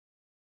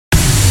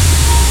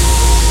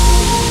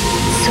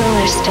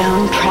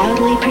Solarstone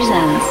proudly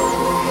presents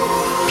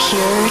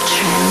Pure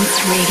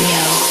Trance Radio.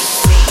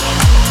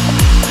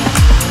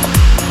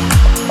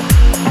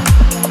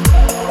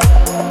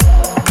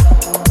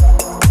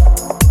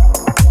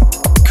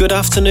 Good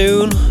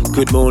afternoon,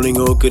 good morning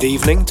or good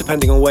evening,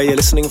 depending on where you're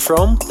listening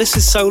from. This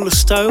is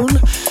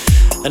Solarstone,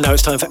 and now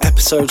it's time for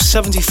episode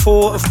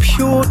 74 of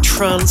Pure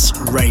Trance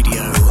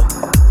Radio.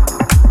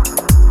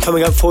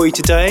 Coming up for you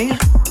today,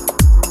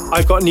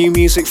 I've got new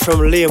music from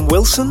Liam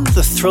Wilson,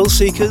 The Thrill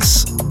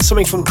Seekers,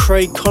 something from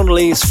Craig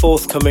Connolly's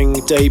forthcoming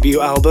debut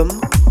album.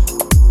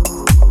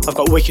 I've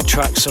got wicked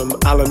tracks from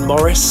Alan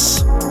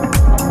Morris,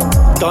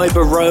 Guy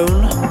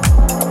Barone,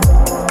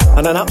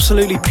 and an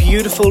absolutely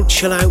beautiful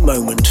chill-out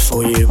moment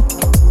for you.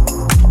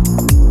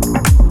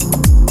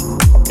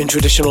 In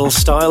traditional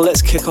style,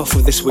 let's kick off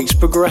with this week's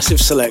progressive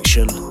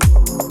selection.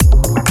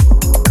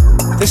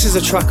 This is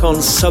a track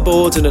on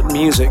Subordinate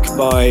Music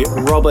by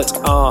Robert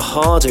R.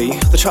 Hardy.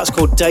 The track's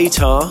called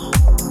Datar,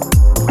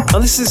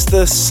 and this is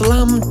the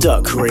Slam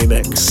Duck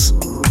remix.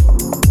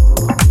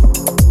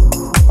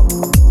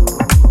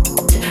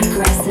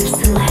 Progressive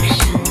selection.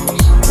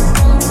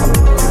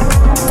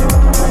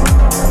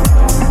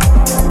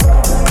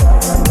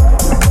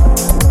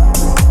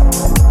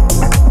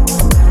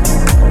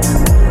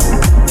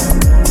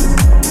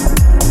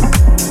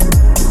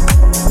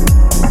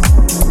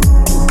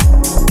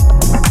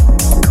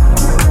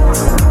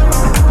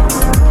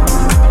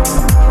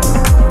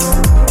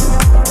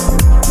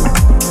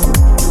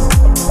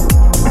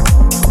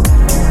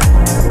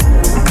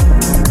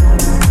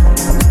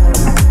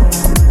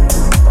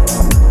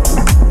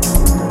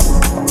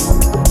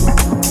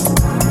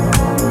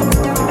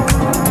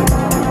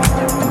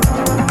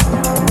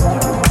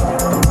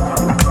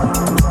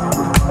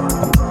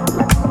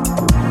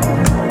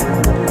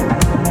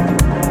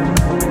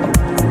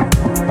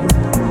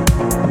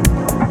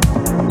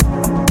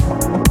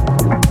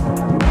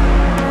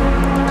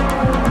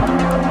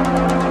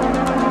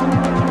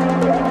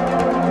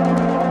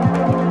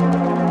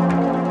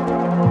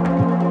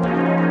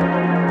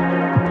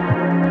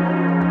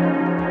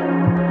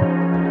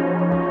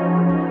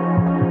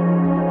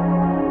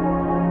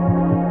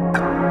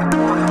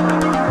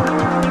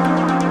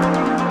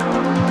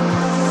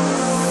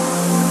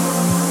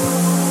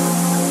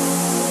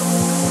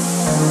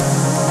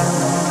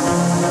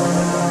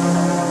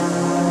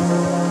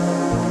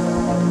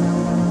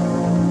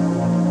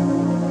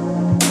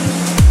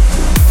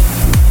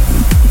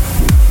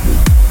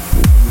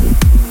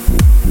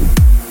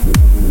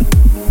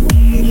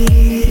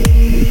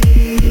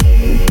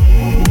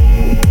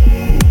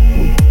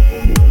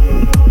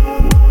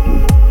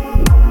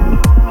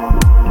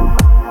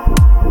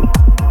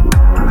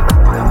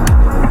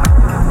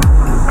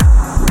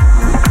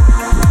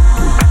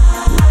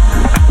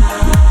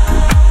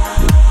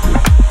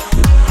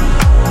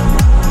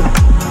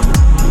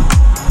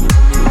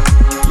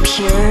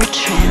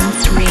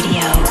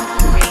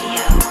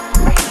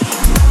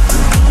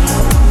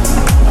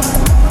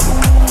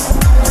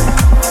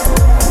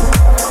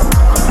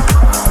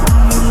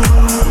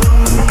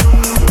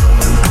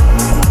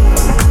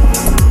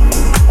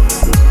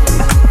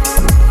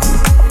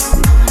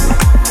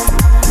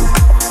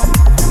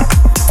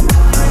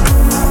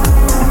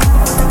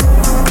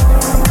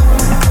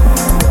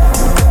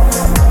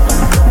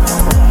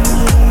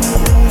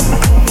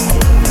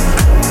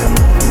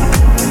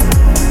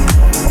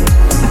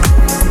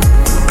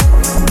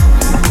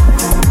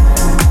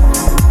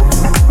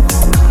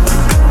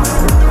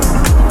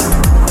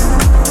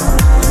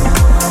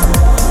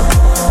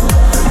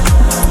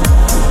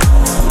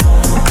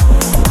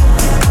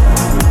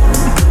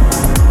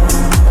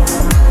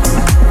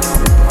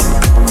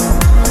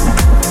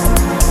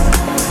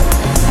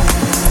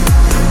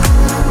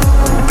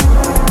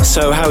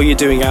 So how are you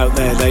doing out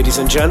there, ladies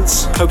and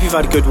gents? Hope you've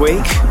had a good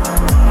week.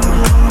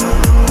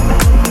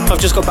 I've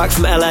just got back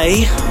from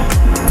LA.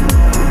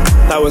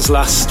 That was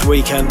last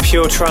weekend.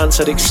 Pure Trance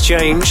at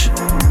Exchange.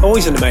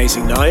 Always an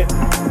amazing night.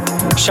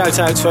 Shout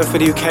out to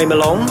everybody who came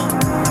along.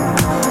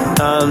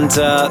 And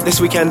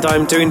this weekend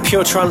I'm doing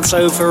Pure Trance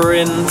over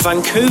in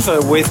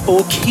Vancouver with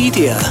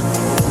Orchidia.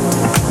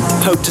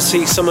 Hope to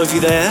see some of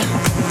you there.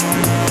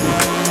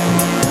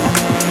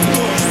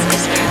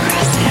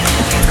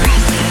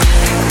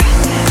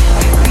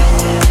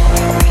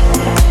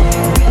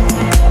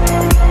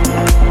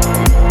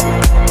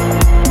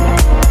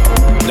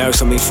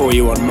 Something for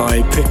you on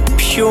my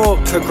Pure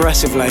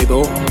Progressive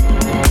label.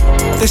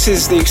 This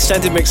is the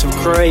extended mix of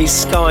Grey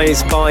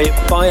Skies by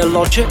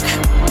Biologic,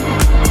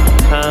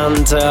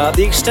 and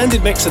the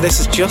extended mix of this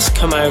has just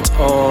come out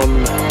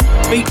on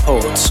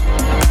Beatport.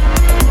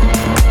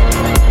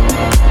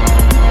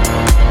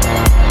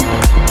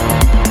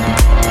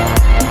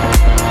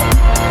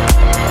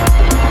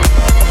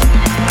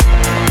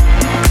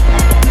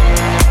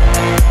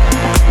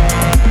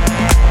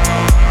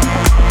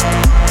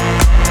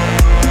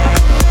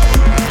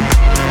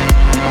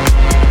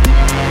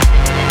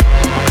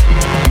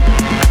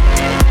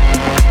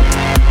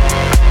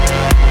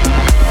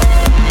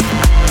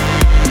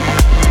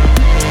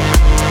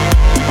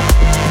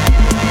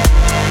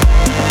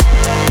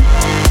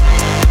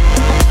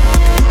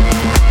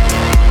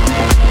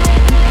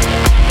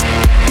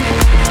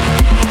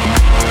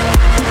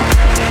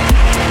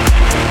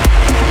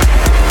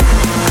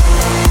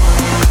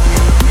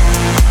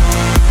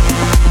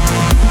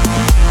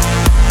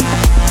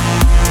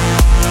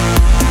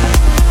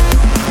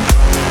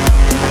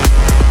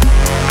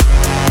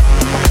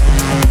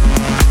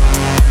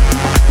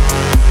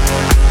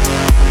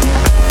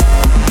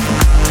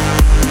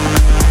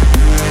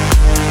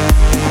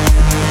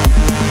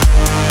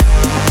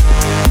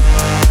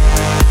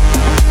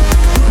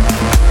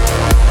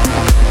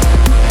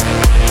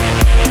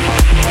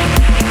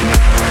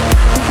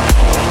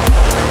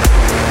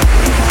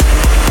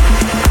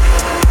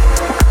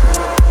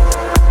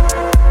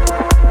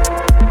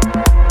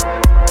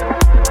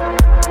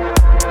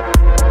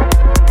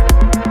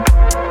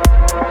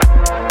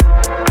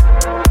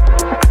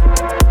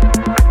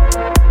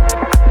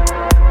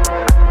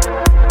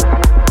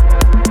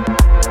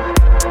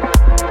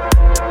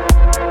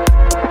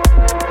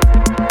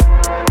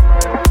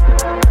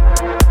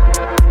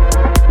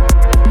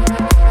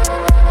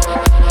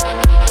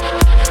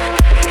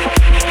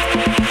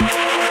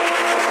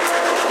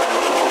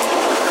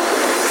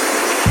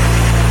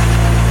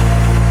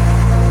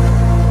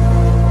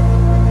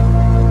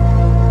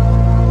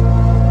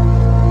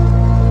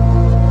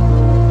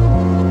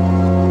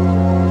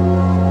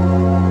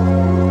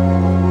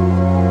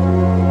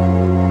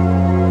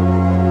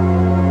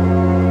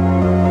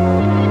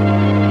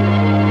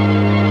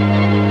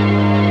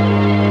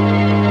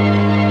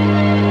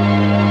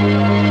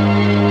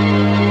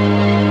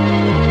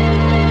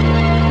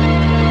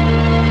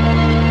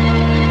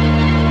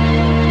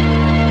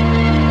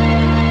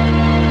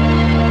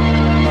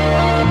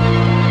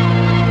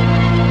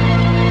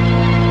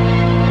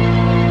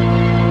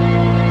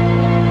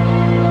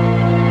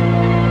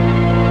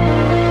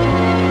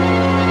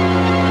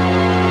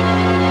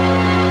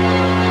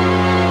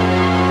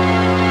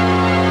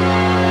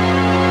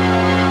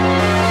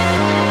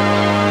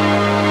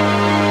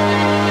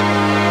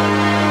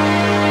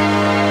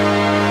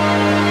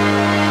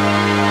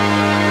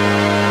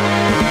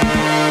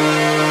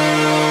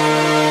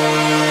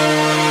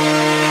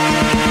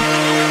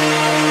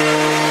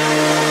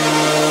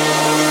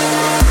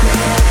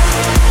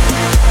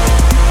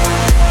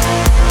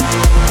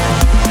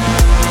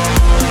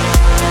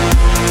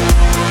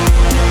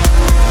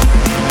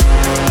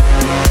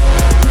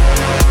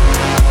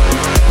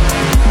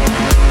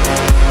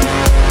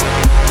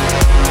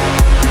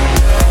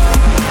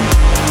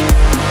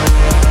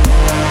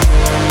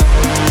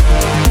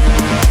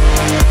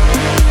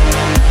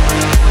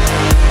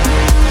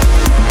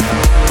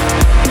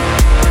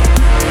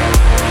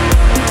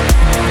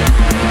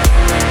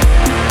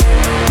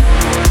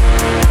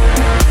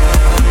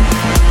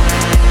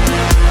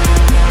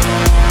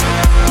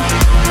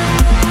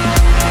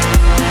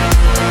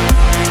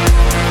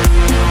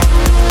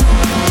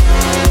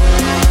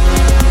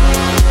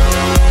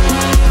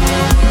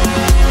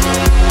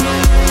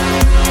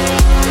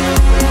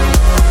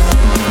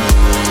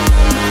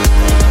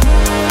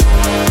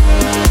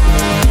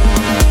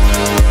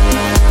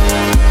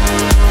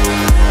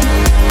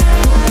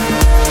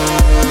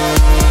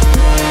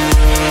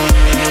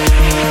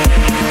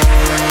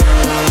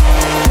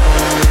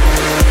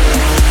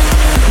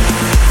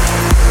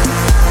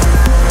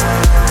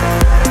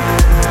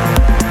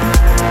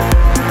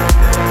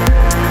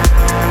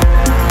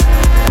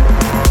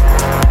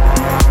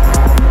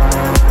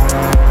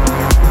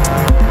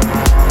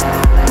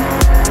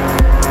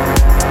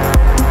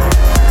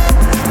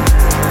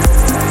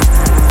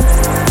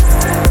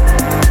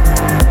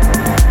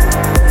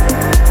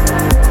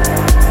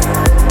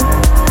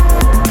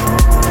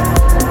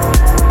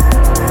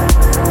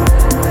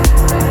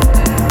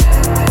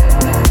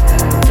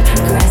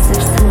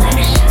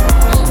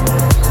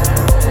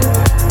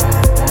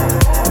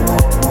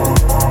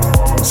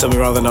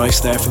 rather nice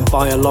there from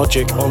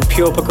Biologic on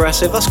Pure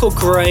Progressive. That's called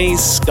Grey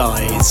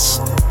Skies.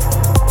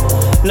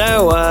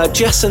 Now,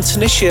 Jess and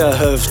Tanisha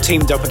have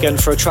teamed up again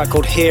for a track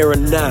called Here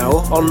and Now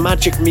on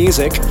Magic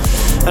Music.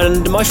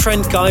 And my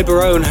friend Guy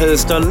Barone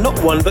has done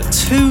not one but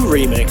two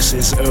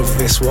remixes of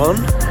this one.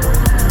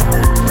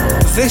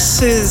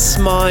 This is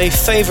my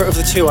favourite of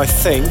the two, I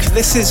think.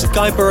 This is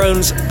Guy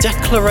Barone's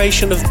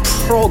Declaration of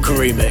Prog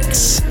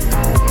remix.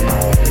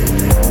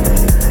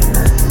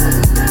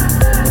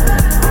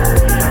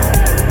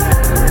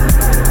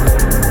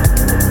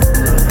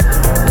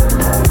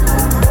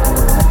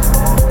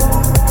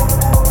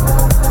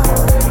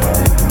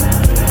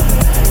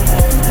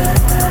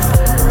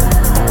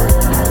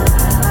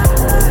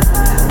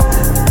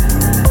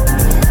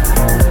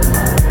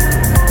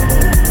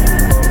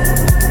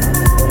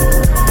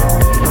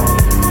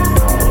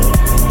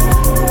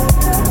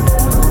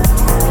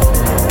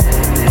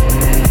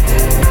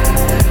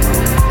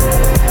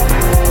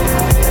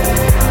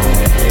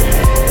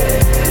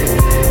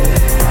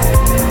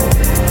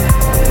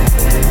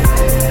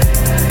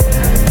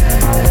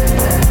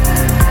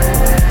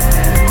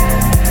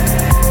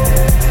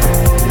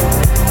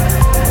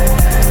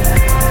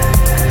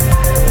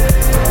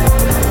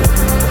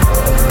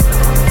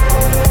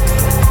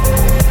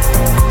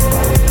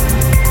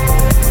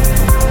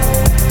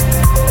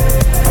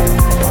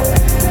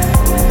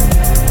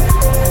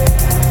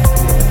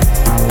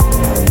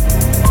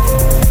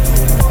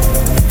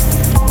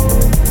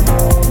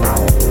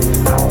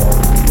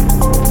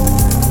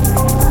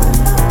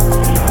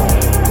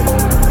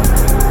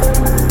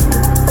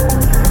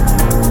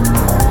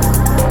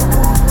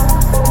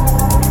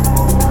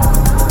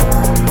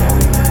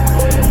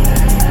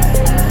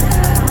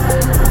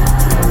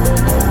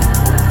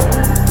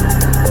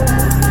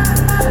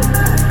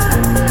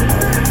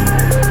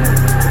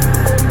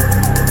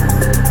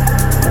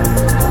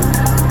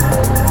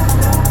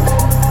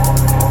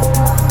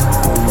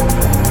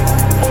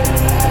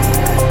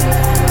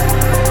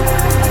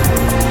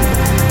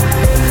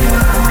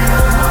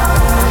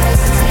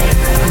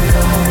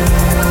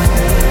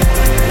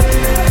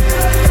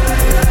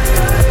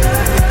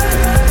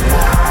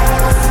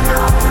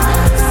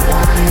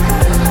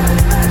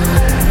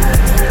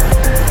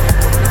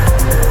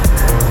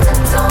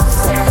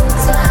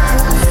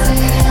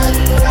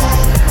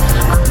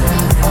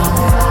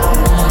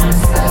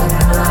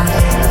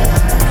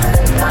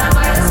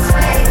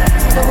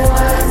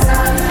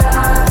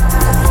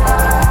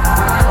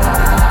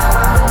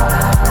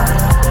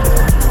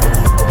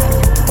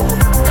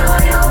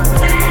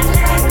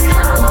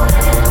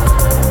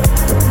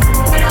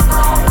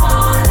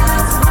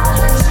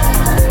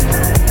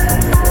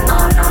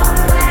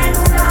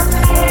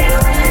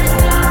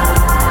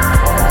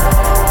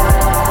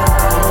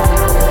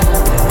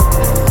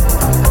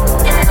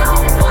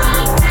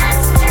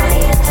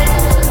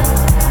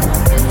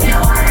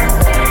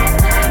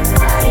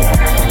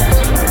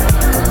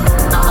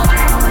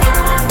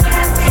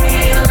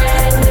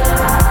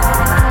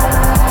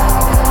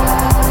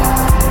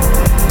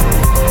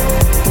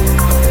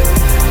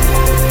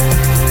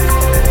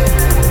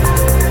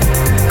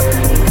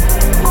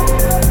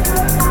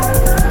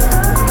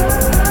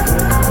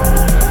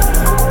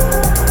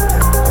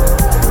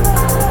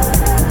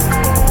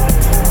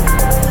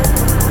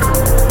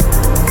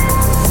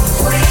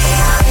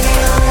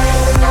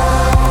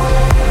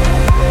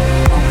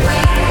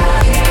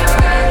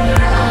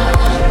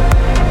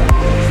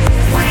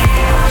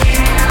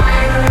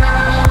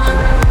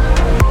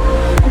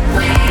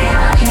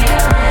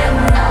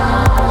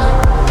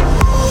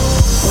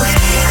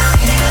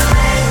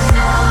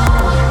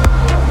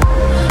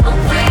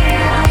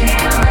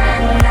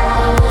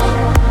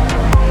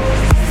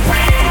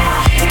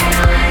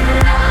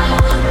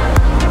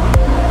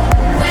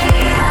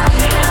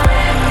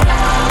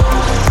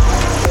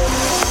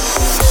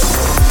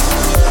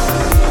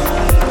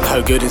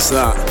 Good is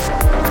that?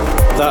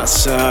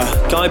 That's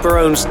Guy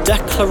Barone's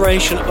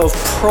Declaration of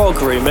Prog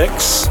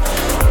remix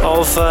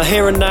of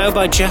Here and Now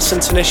by Jess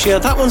and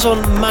Tanisha. That one's on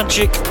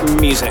Magic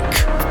Music.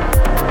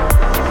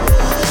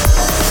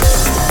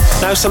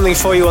 Now something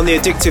for you on the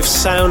Addictive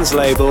Sounds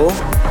label.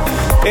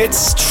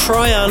 It's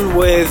Tryan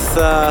with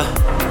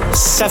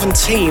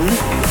 17,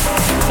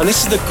 and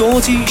this is the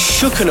Gordy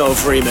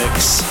Shukhanov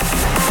remix.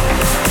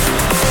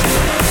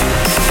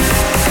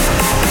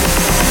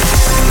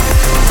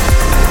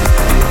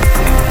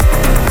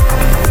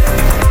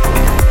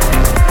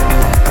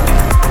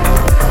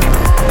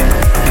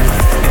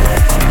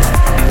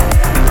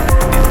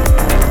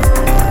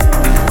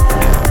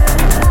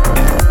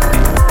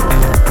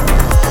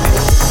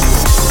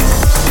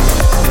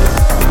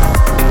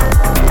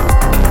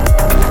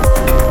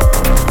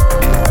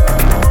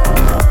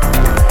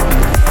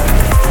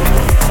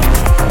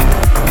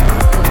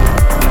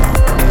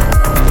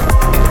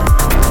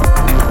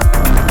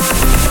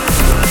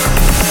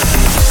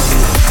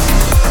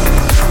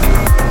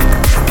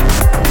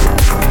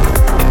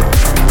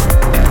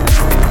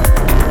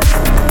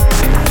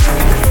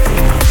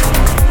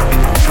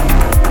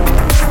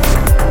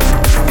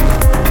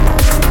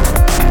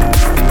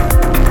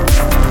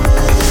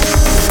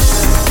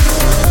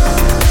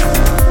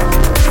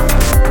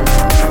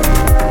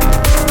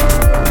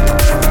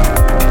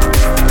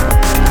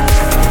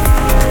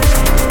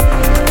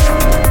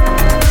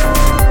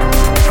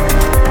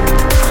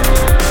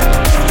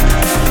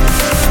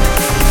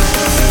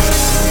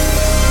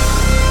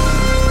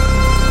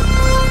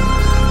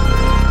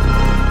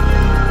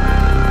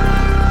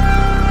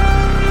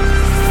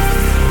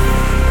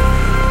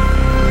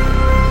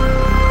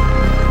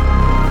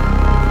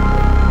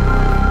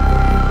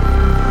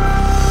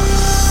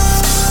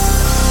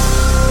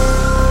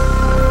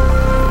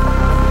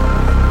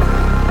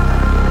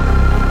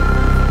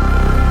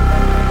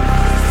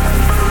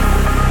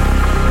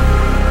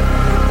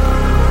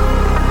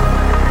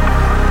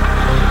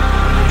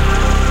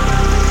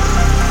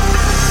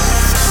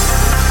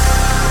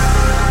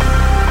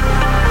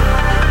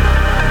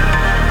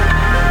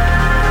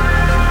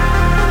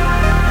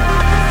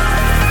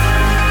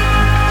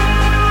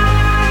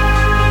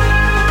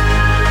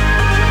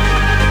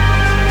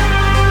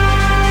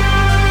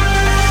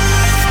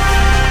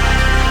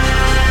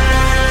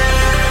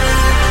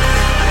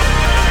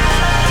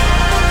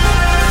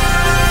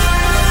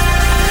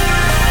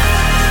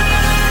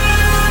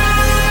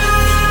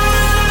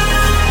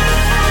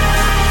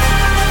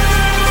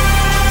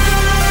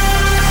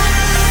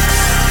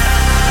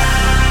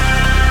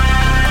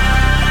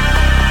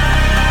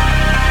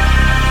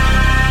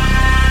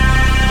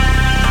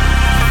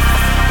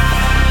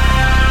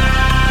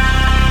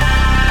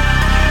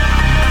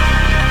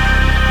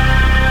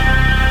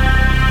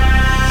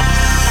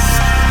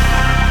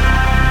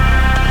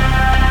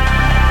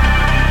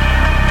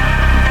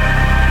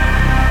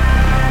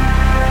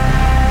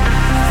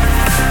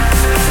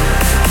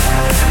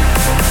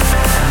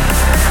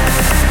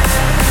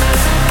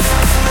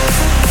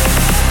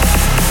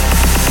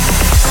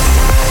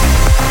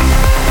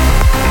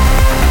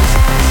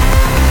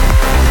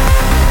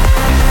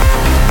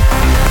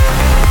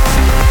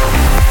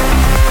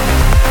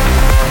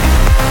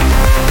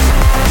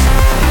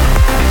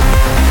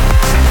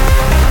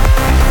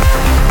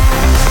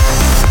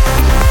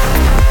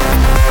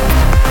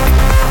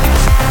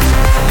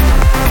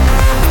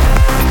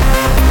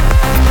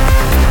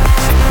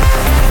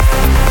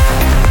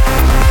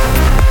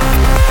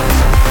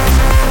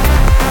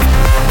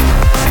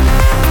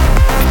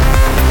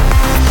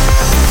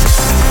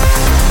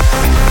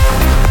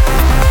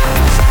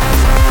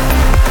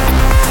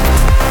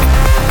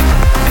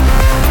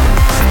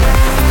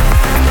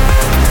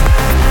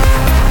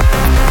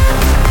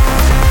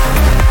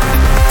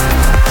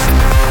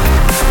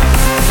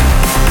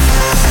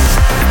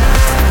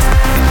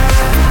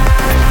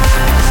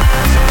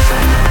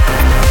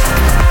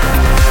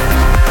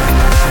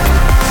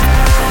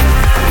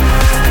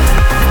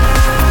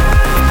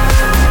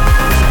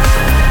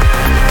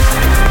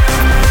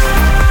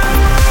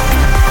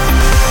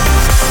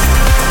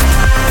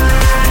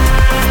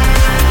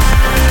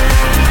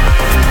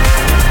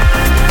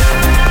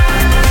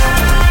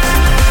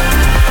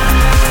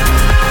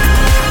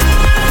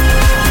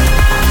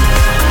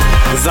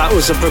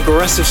 was a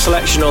progressive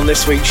selection on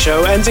this week's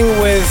show, ending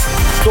with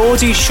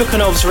Gordy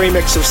Shukhanov's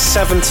remix of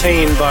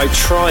 17 by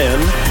Tryon.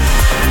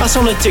 That's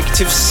on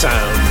Addictive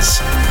Sounds.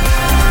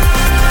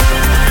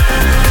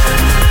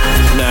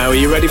 Now, are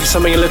you ready for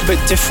something a little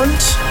bit different?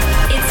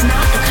 It's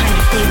not the kind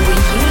of thing we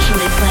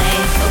usually play,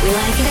 but we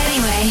like it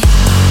anyway.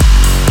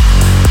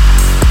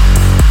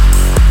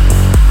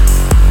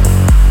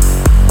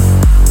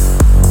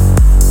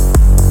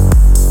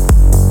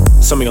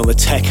 Something on the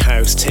tech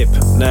house tip,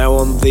 now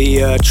on the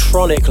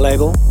Tronic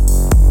label.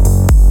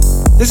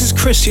 This is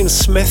Christian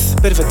Smith,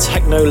 a bit of a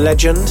techno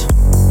legend.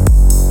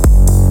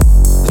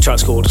 The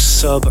track's called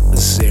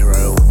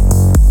Sub-Zero.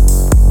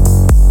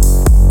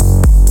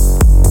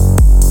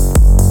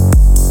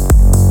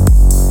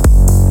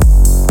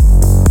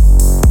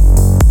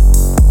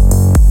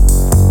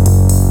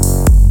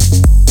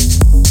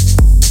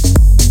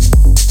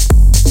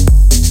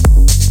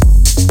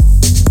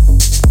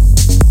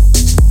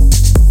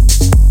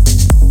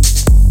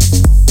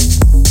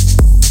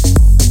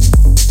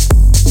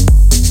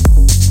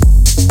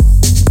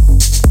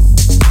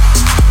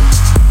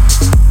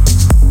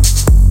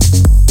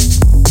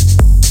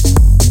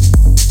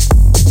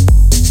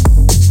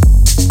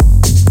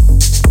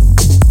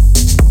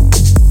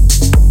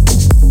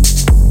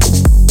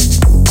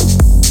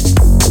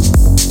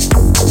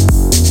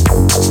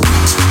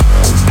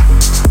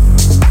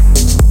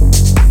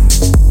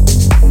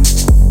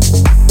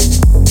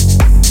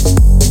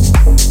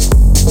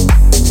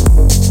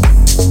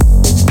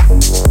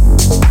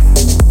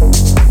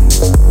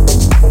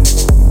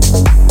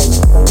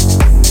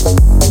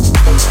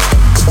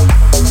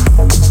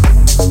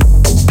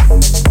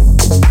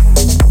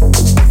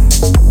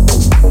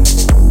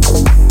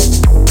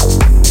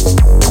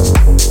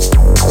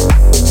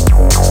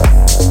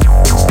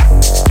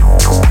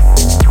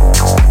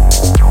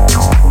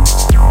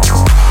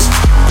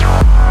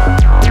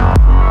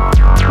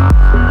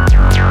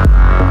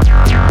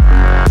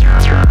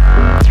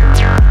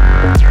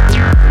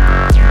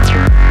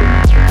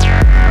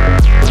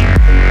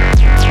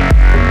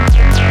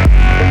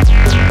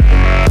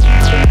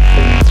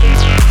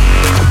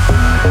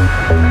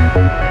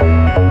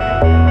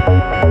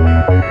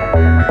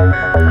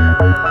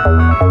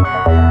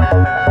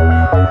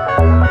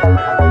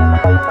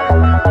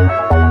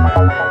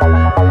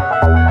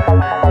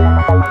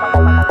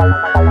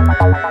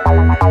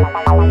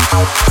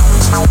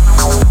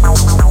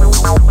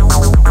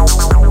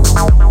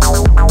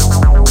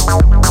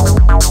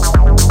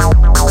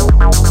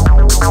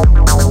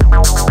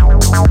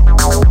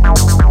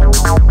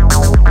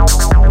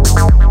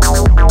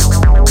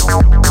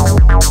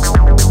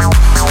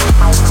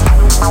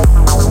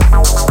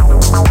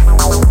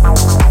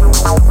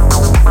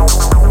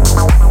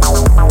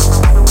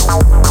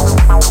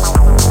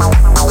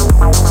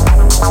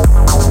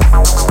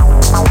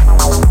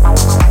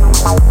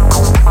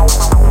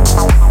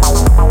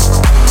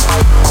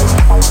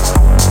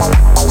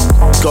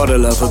 Gotta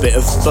love a bit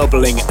of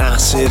bubbling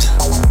acid.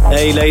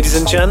 Hey, ladies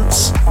and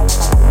gents.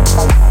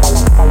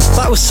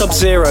 That was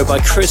Sub-Zero by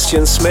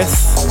Christian Smith.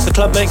 The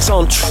club mix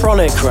on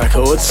Tronic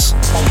Records.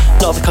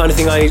 Not the kind of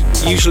thing I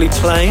usually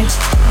play.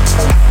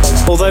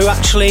 Although,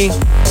 actually,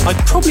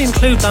 I'd probably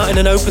include that in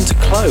an open to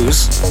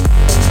close.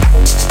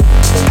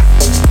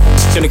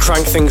 Gonna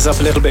crank things up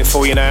a little bit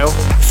for you now.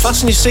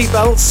 Fasten your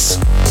seatbelts.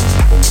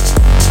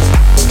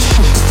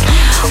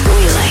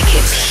 We like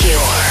it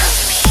pure.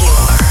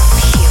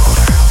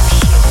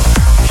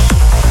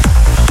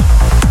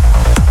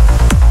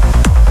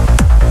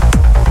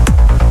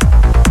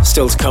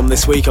 Still to come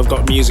this week, I've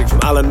got music from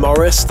Alan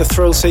Morris, The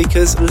Thrill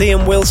Seekers,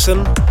 Liam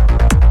Wilson,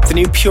 the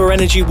new Pure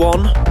Energy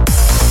One,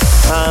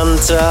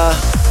 and a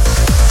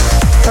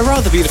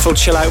rather beautiful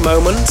chill out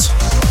moment.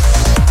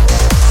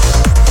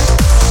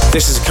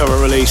 This is a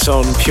current release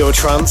on Pure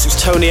Trance.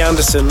 It's Tony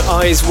Anderson,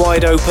 Eyes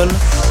Wide Open,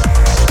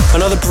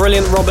 another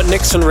brilliant Robert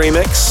Nixon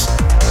remix.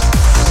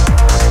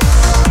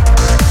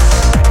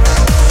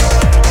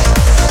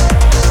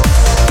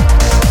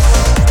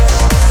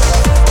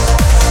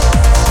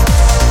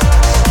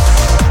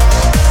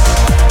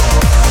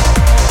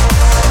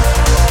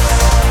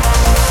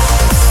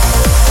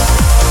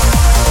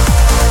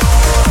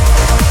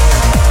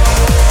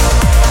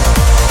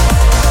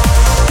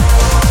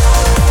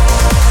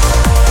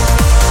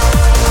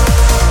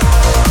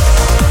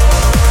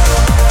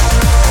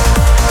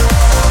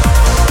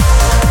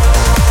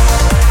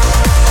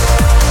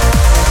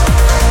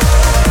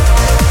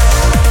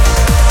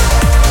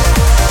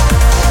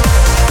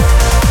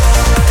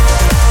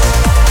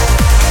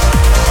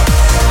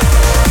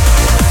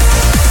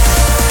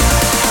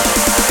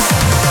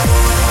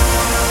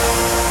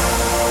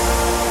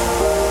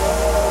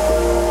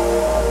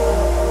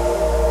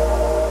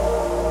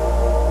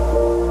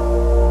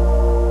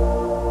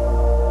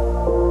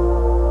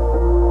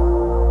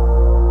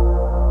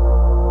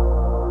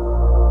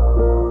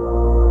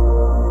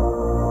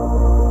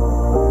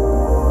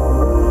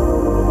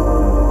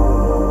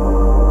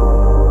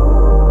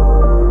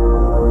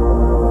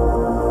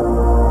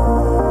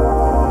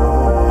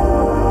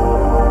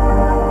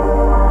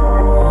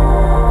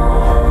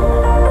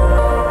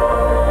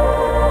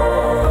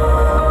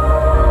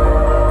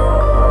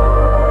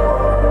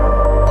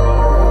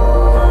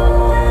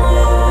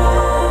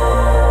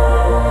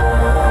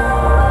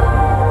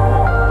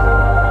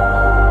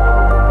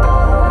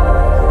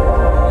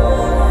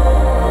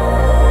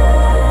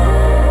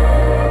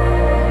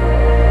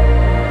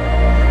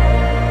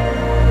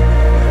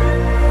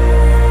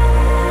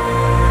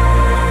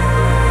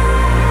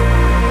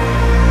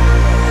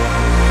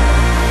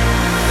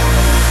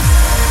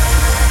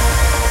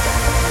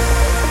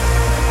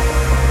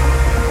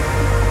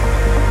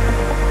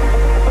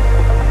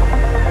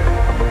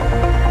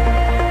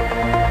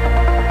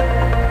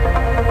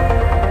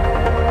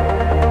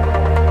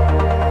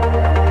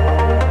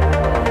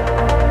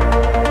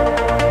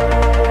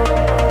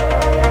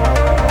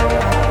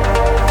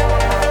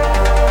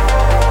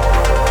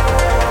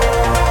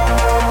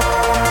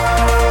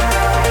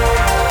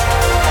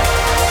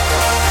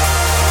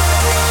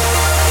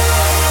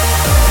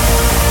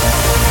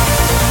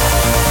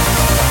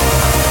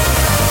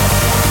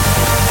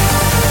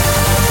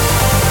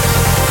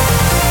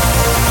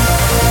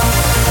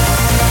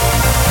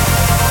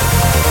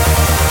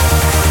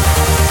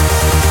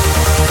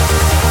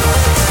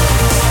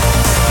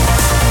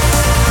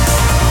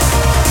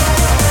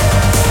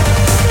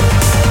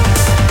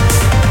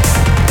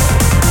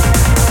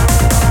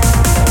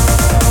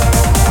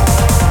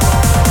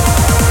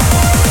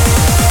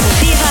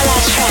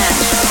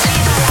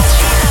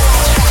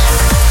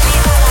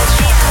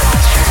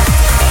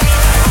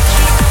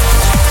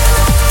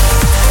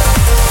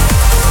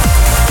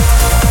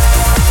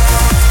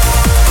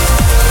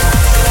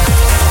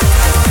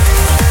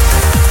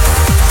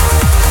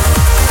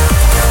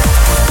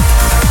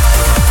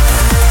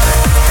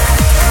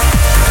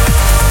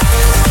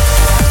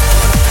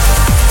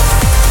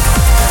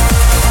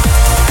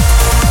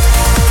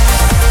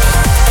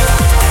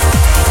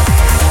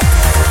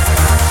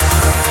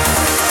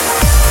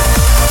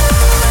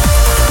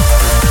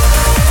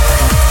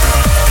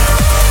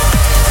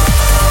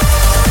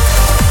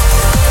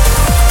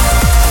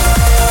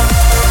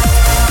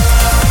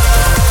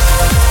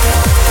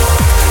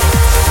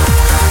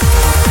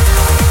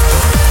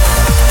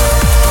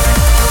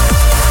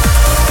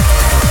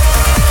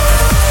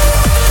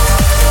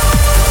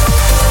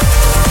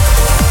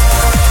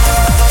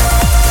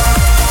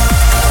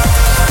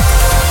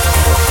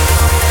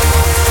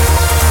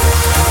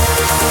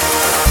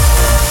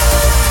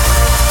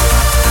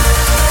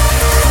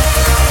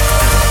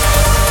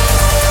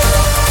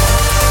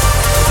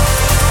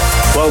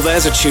 Well,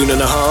 there's a tune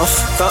and a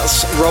half.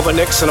 That's Robert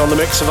Nixon on the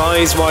mix of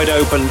Eyes Wide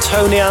Open.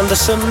 Tony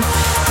Anderson.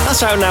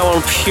 That's out now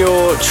on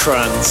Pure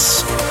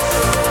Trance.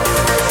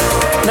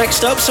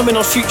 Next up, something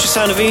on Future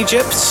Sound of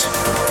Egypt.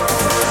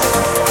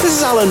 This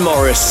is Alan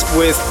Morris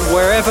with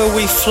Wherever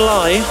We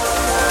Fly,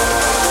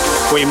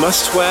 We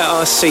Must Wear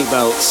Our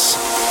Seatbelts.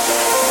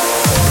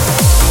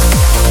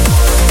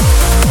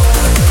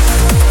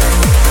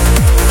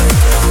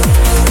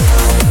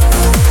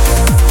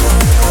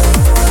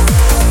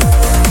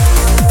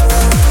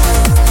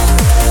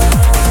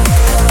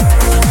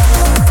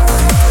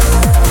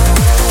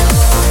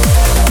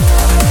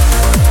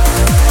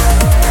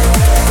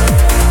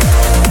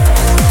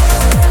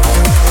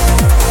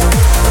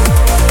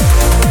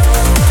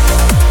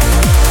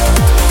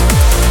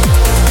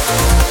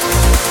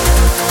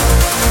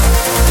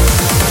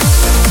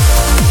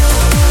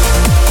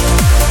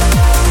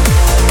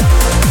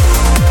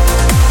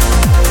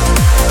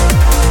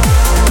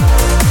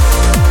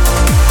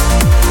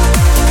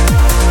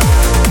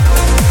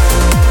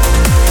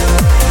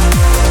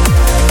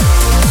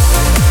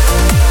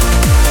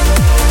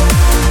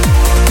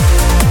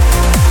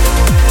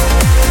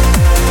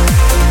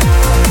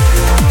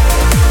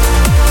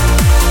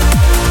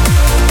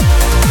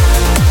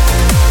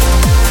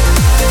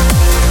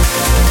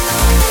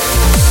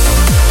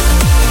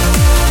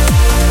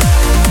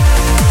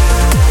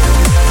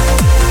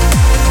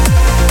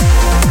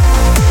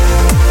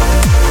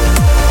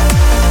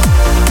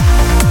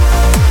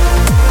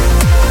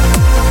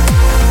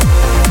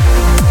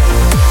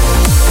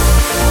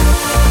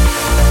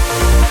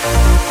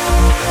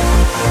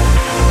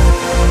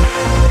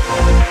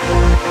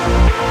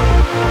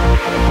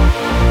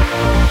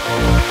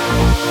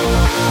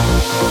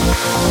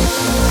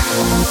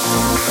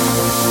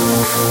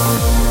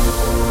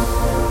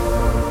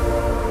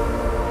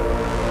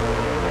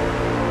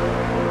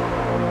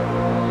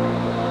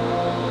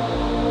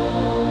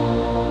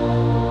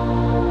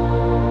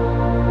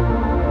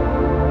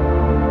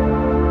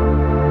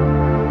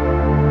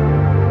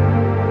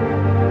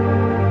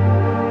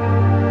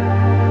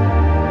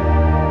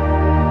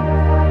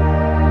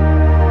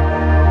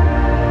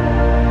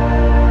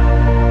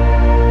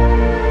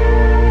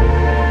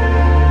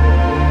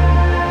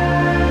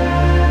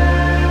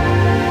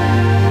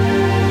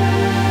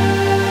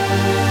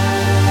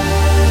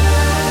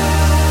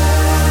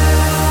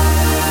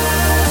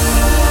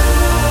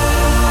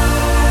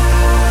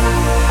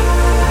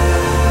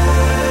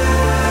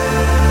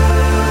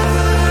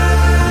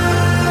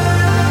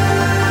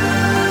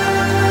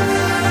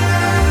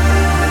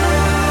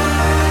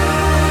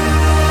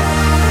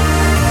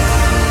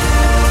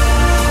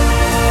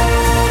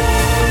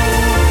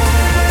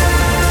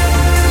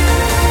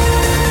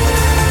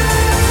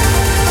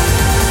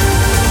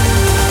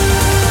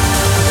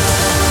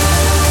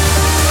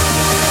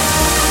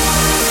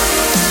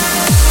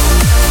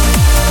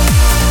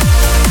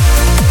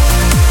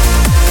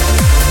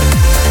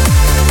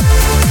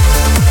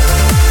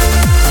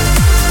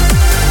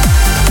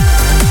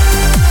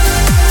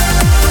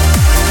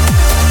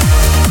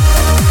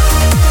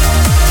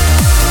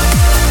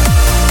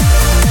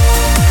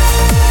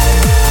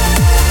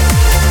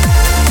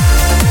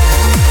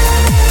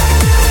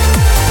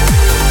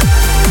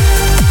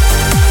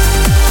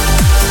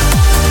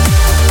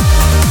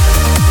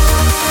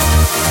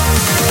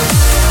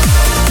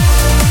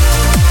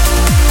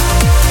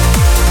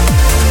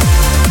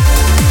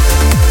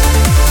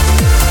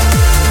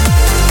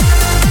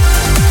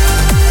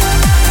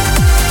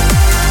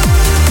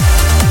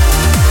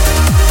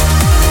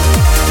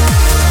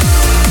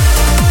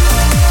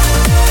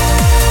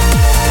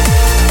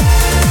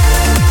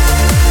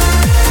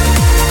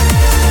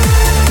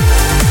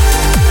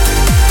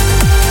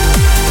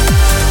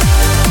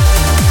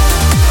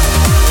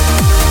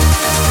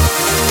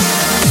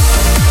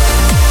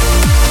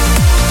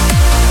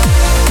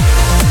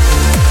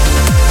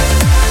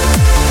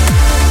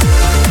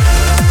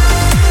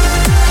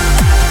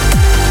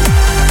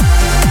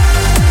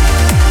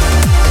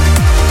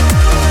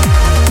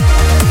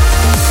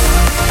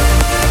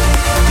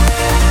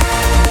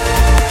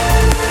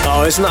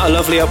 Isn't that a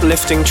lovely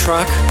uplifting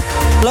track?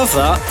 Love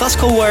that. That's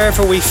called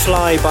Wherever We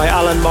Fly by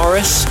Alan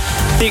Morris.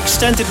 The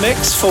extended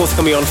mix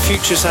forthcoming on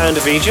Future Sound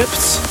of Egypt.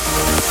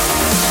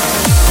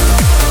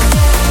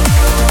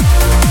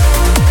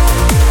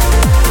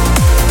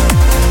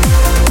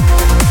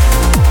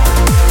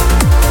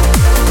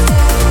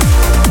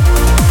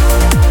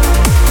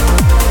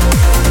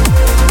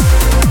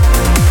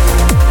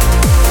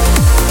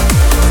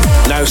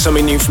 Now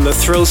something new from the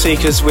Thrill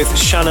Seekers with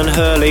Shannon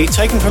Hurley,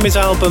 taken from his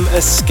album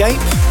Escape.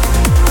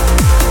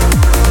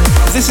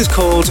 This is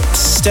called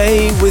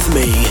Stay With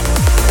Me.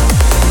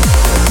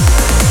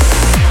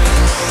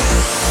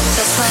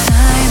 Just when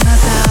I'm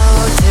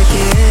about to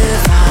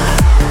give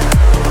up,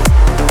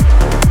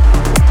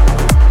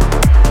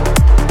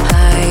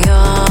 I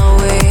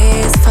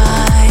always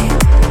find.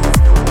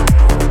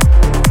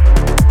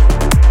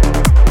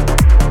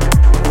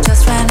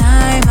 Just when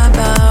I'm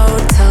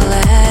about to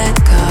let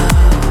go,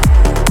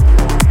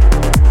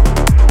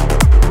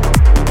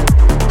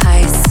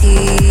 I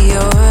see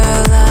your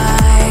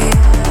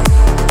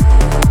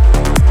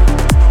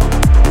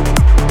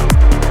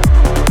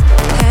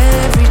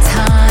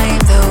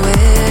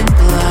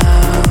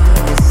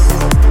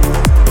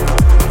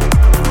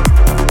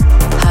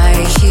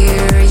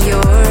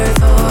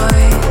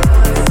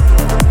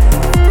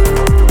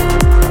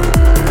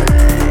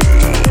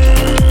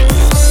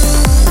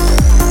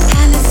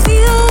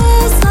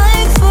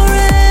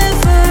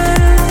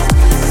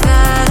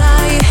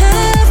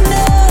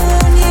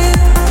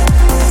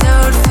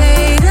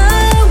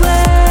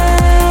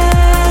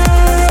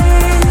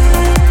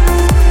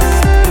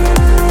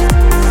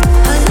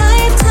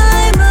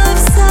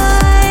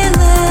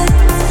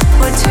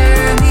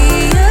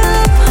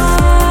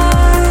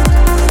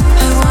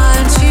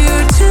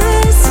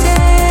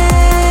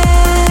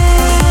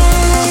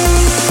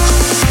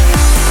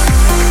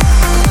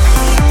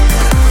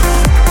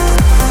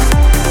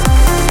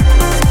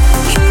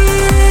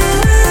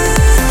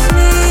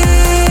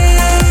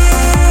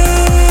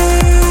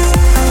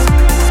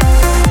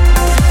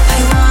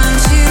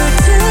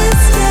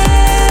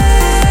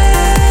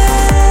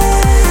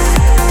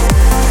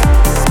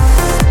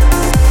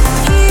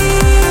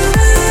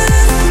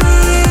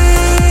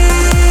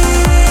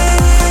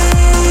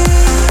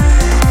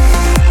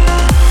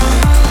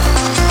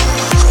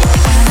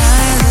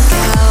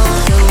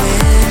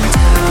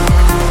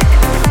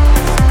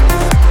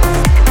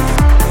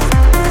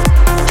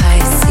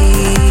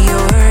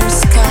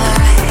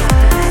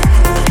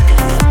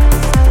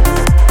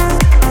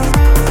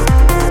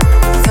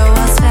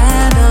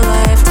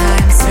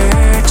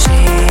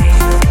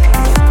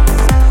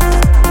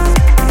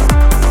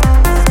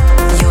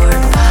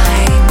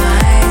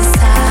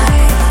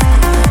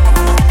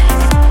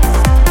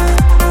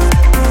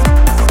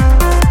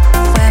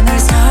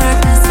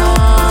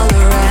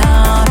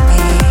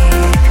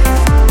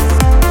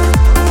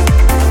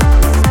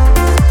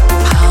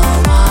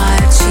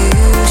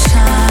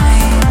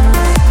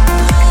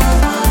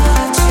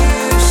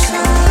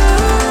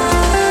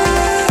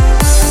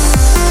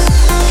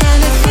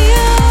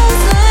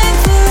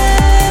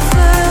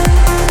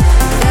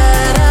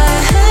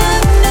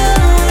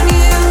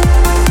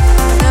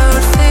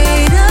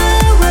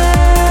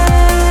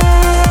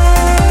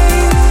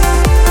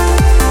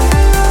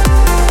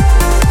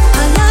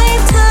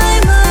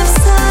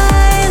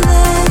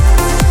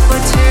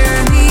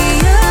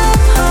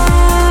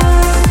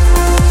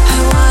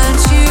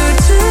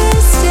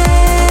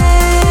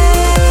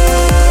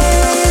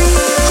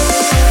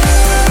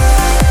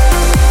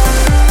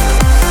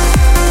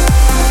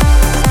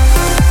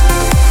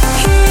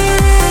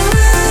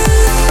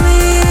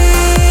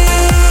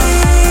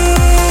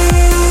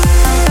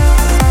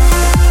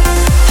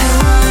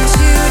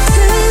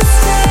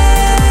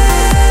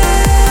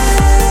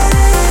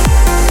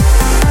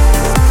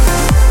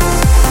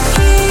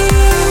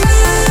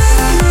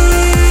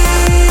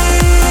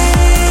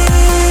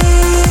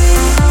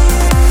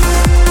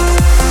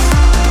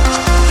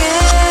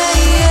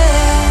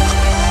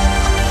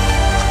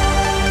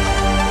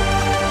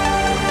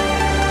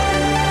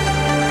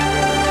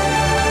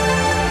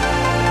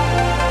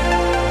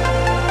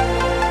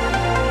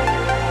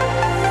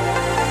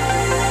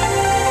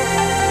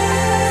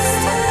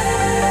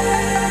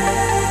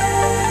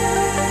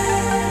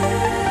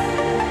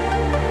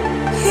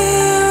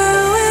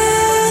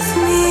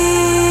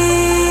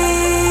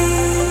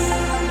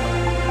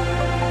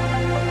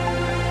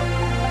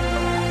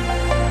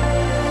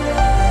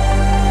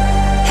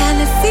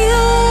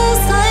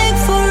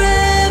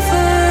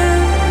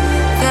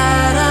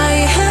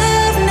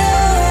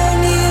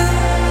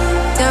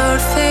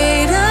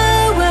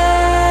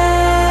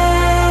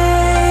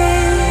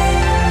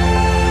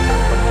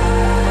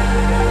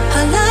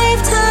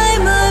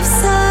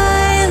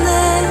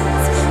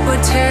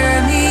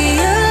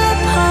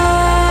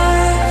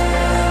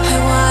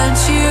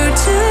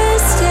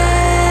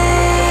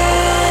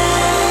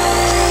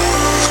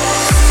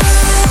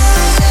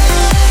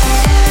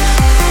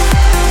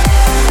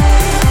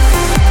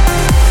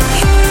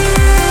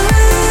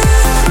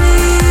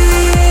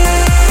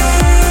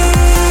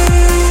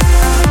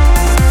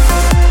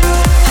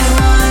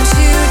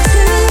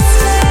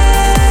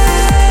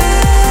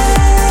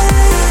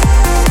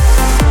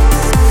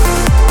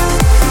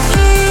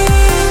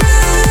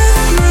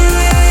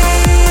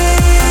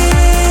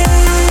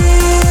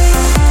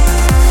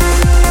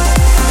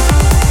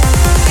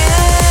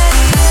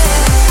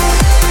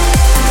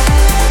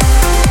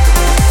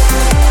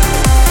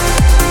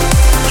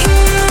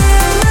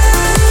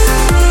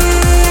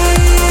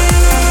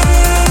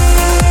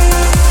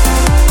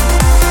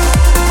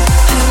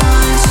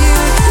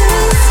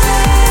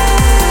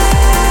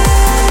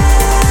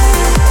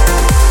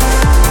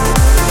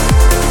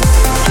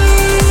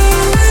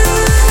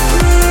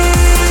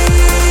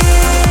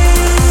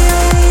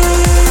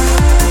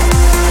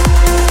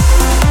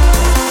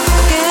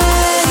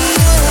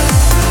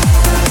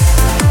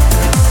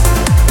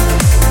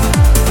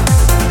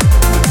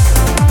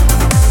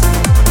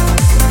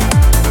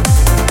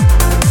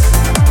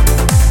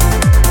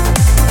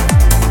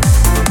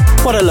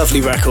a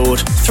lovely record.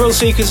 Thrill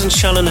Seekers and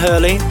Shannon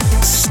Hurley.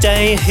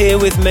 Stay Here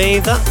With Me,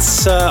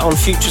 that's on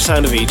Future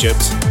Sound of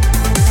Egypt.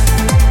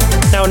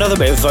 Now another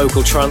bit of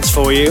vocal trance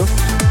for you.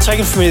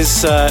 Taken from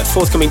his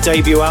forthcoming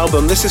debut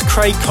album, this is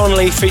Craig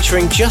Connolly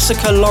featuring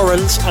Jessica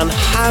Lawrence and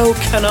How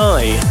Can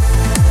I?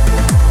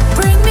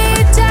 Bring me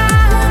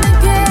down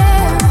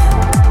again.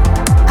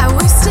 I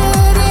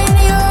wasted in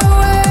your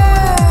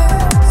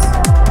words.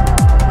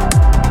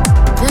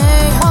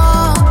 They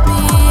hold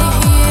me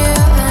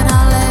here and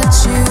I'll let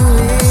you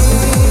in.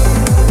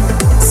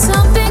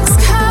 Something's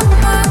come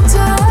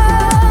undone.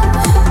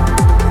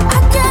 I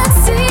can't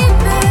see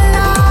the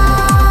light.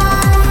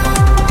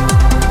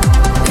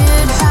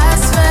 It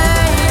has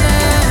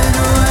faded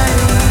away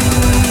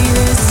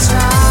this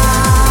time.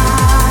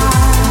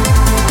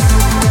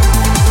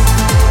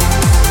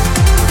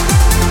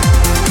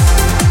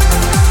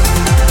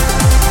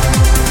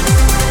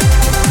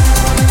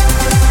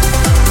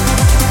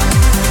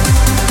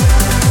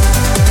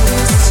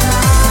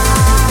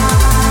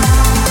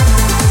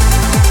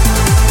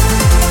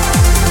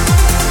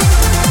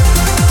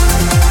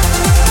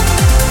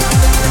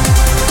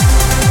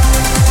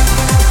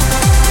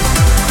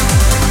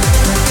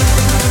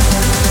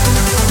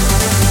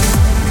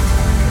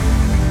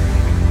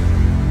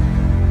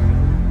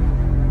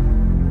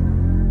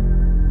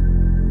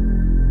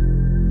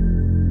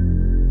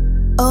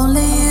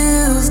 Only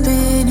you've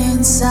been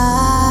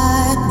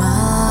inside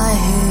my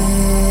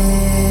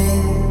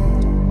head.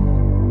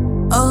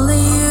 Only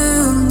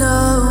you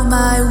know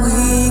my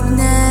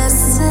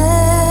weaknesses.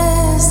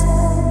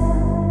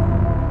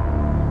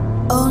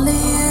 Only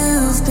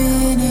you've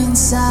been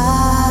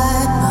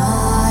inside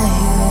my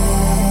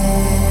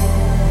head.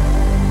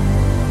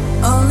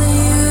 Only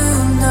you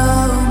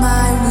know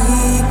my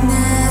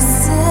weaknesses.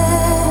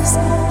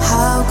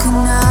 How can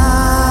I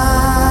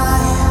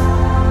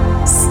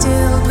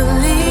still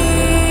believe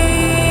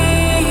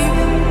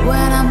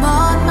when I'm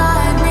on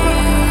my knees?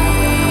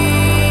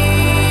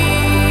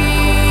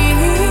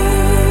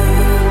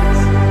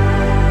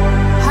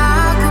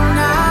 How can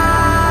I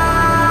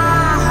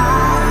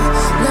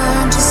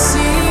learn to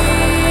see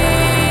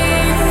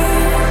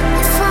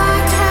if I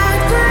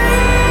can't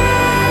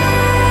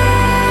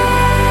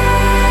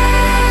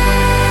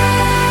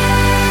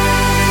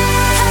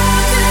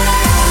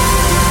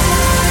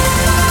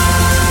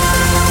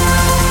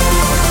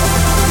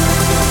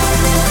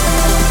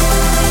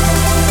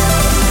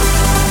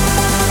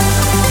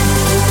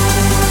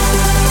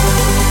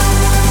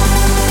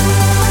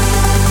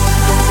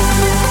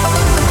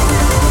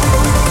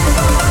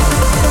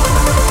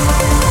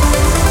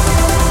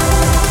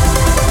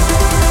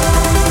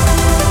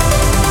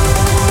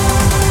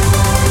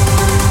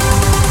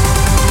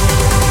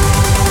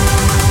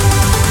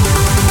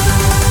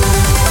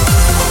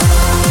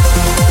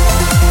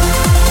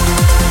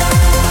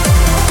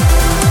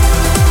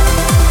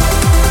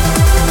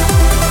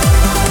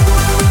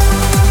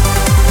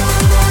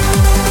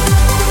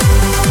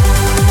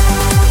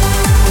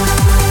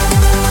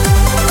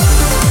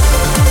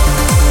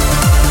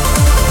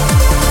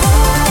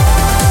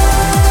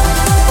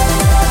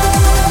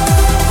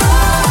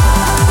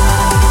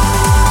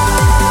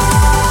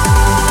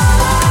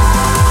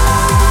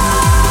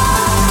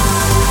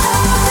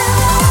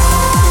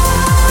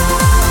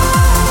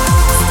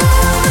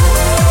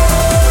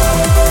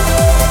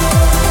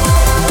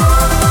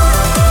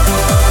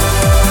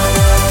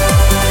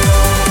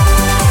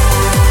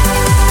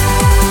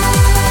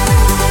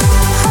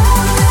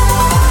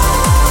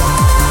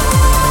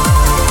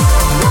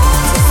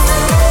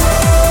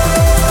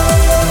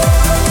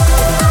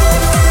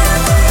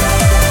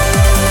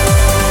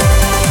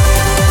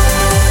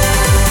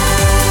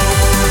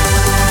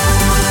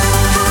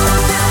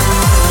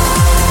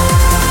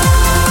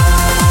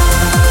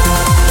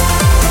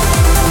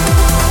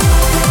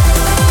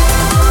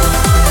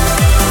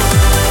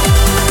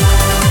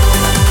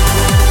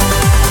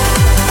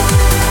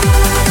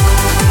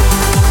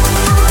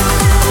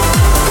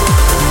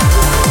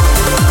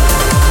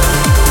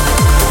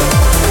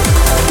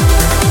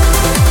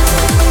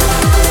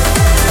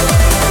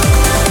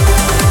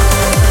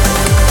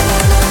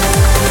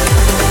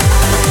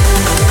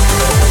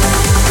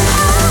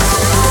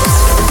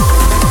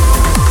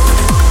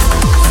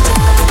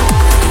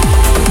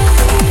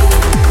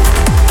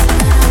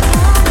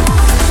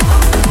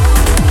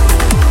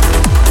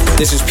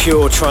This is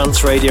Pure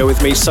Trance Radio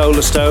with me,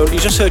 Solar Stone. You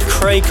just heard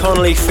Craig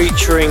Connolly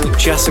featuring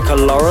Jessica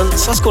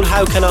Lawrence. That's called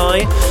How Can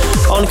I?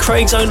 On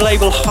Craig's own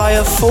label,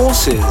 Higher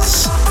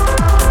Forces.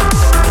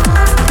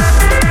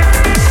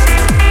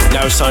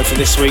 Now it's time for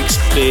this week's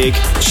big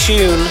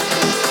tune.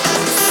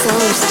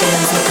 Solar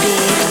Stone's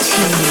big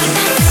tune.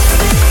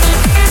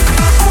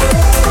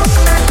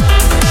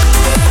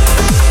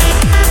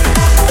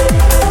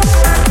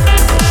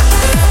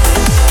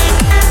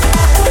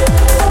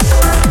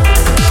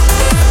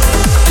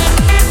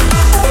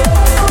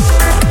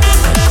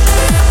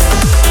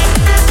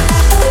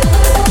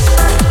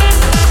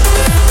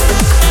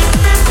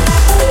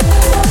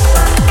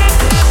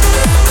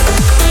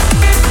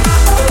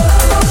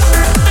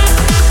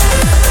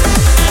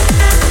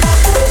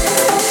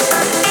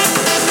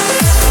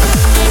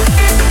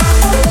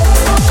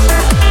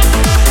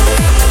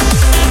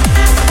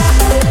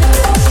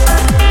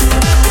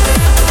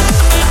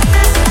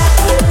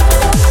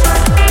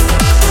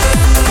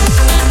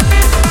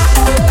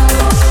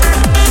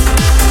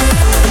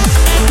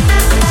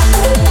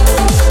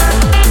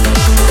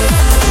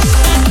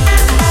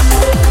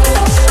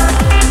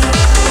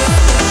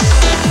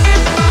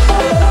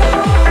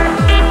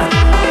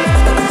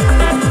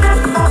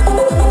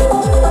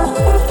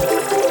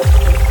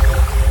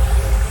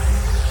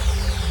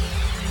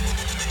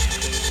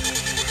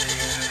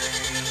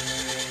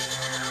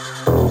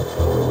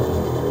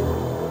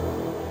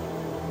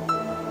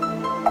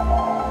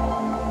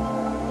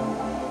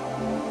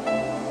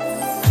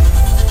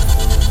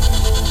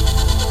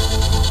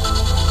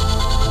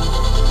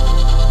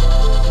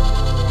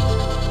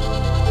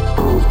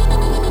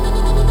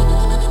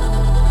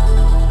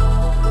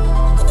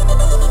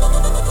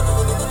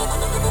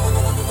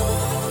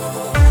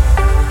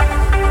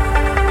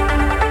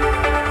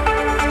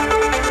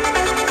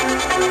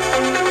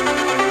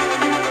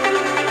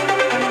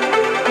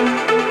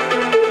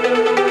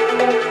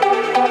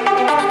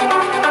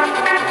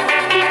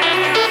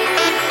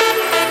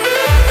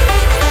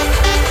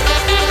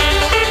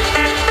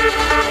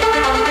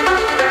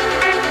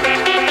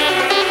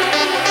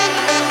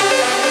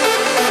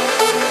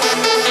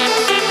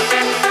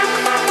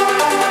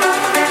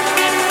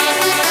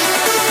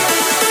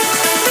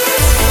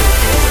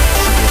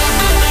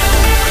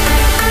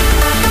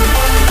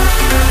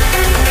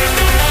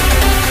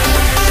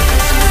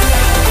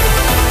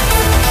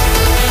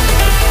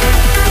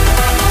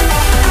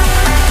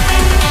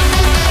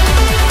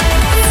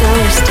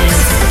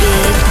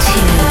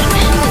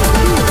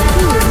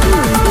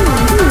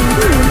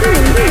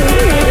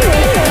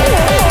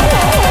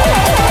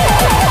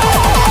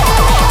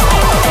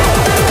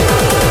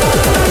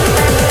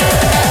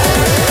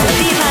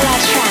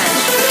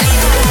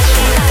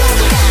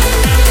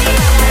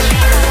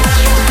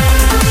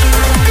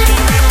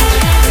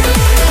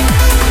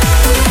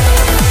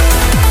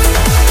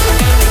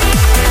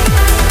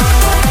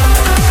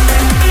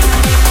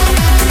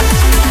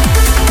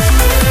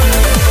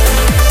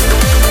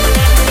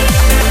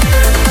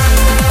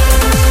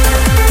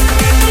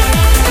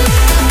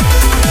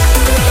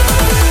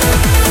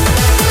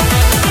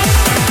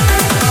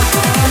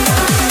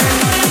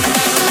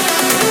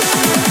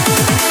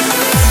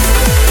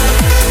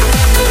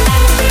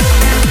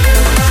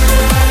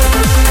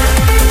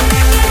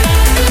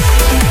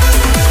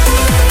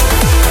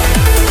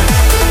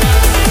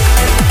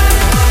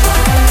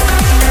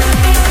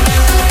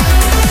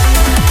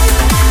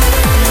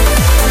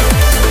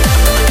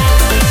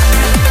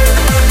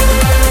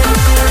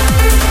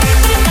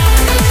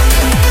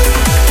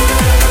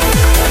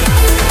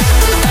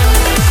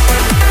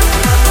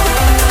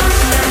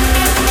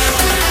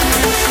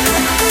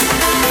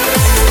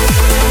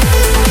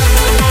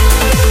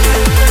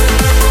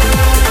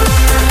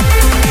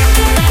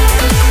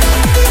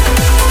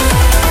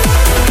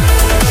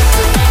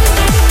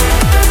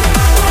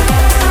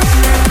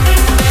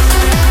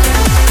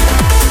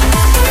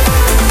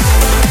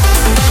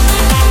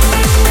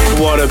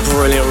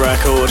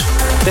 record.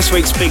 This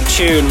week's big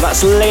tune,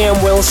 that's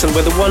Liam Wilson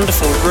with the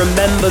wonderful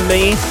Remember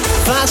Me.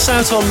 That's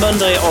out on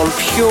Monday on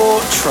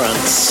Pure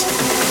Trance.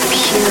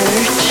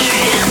 Pure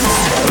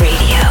Trance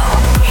Radio.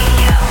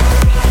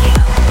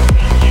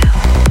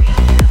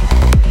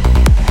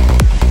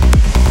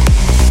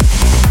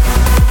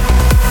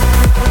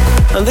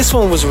 And this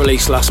one was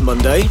released last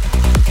Monday.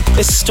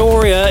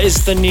 Historia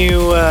is the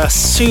new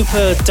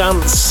super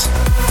dance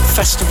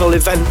festival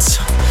event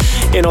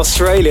in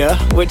Australia,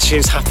 which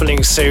is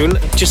happening soon.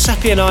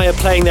 Giuseppe and I are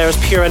playing there as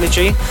Pure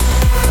Energy,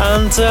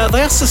 and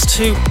they asked us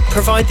to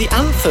provide the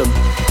anthem,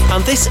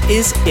 and this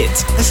is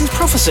it. This is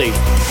Prophecy.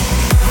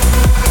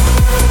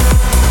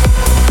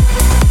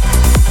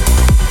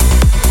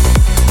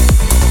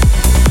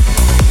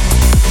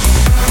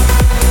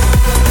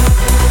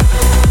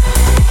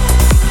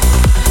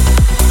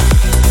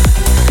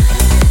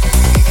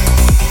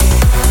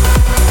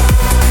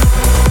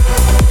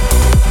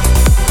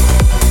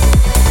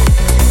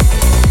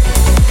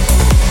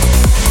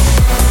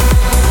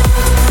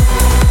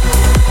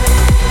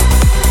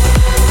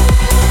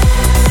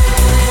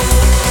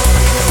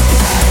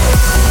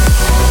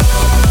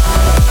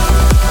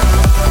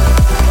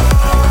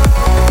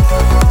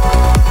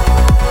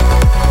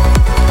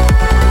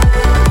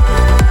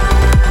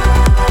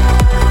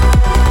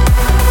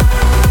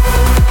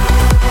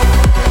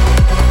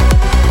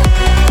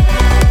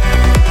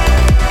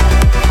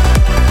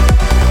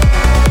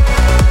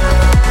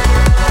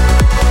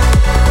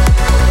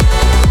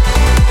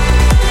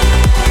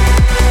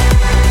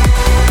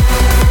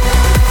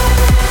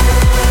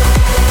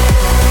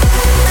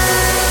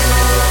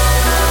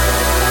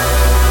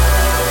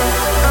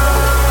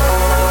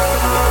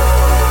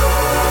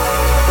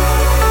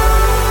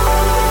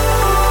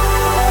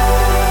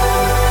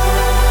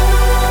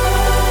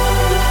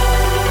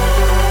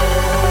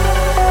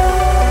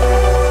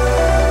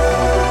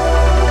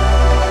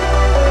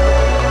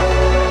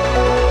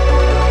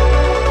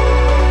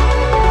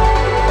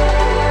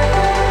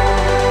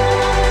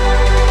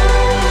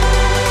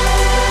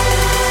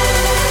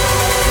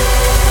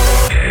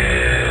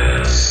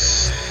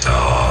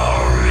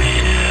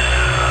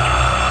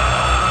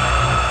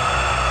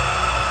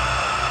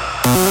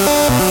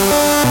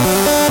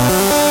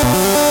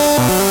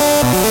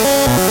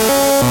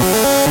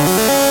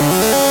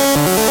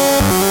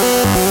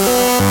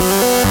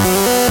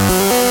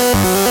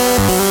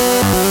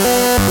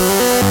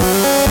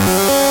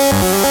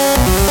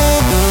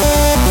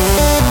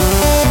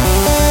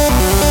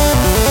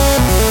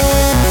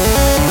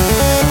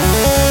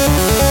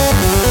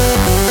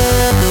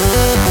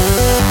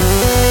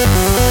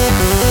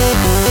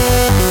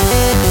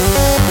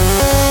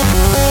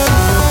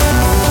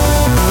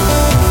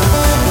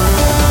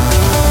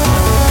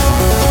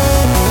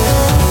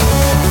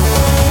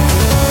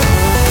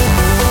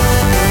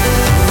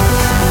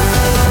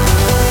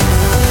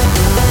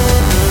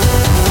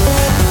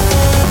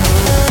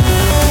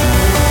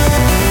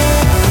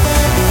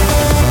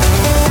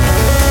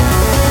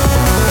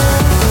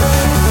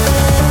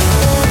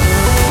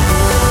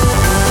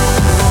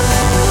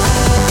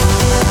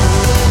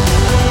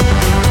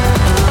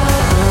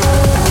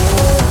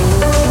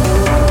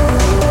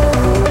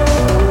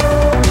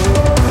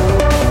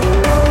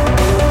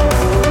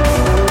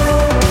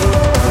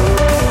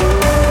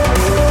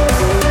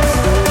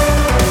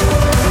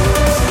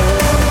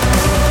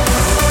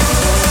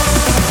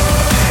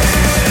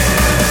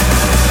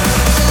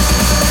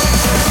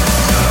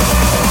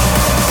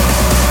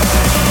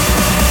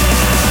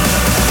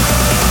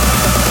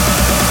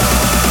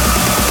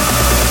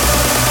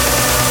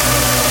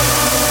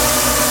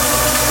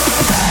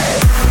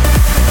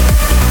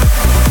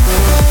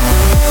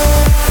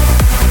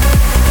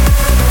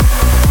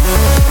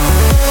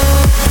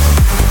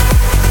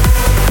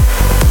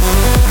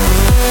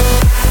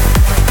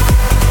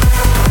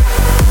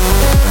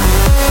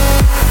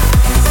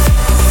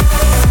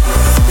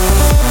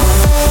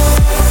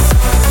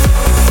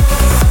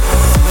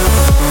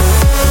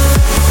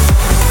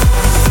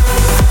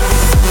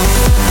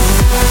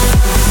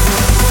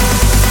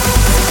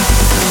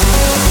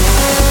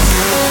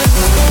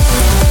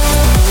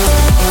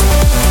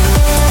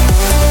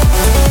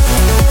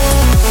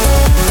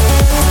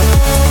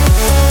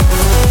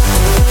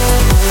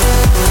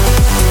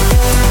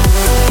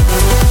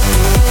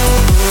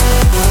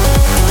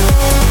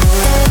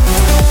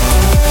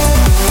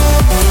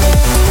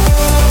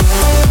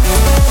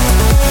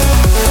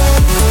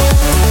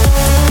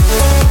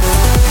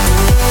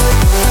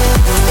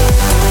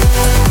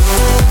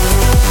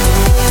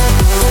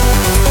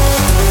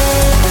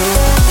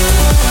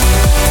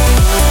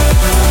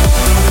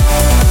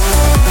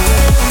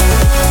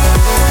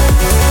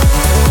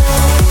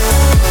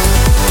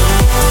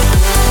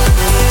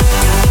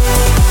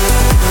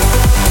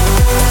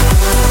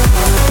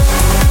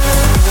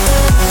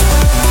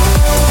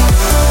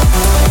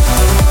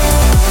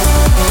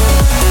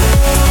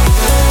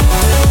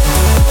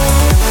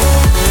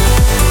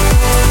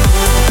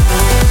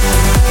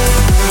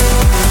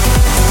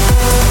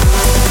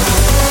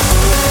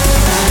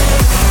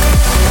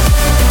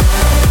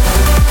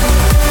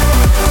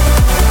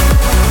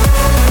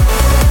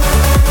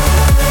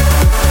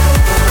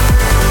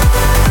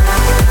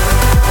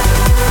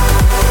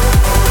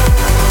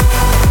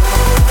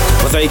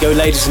 There you go,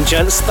 ladies and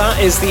gents. That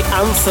is the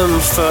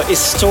anthem for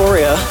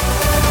Historia,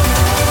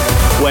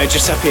 where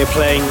Giuseppe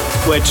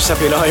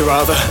and I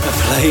are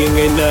playing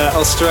in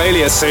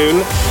Australia soon.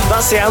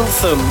 That's the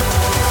anthem.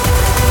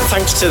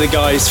 Thanks to the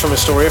guys from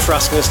Historia for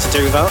asking us to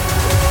do that.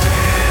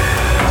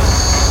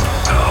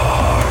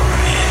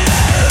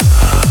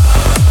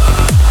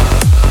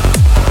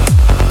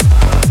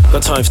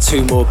 Got time for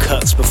two more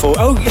cuts before...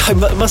 Oh, I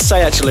must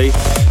say, actually,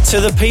 to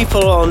the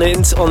people on the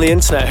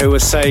internet who were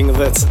saying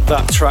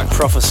that track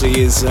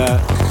Prophecy is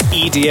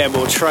EDM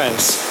or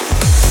trance,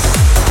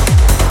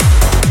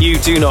 you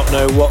do not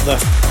know what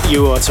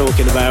you are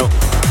talking about.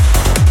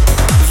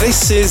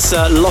 This is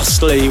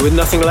Lostly with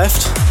Nothing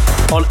Left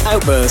on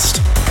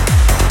Outburst.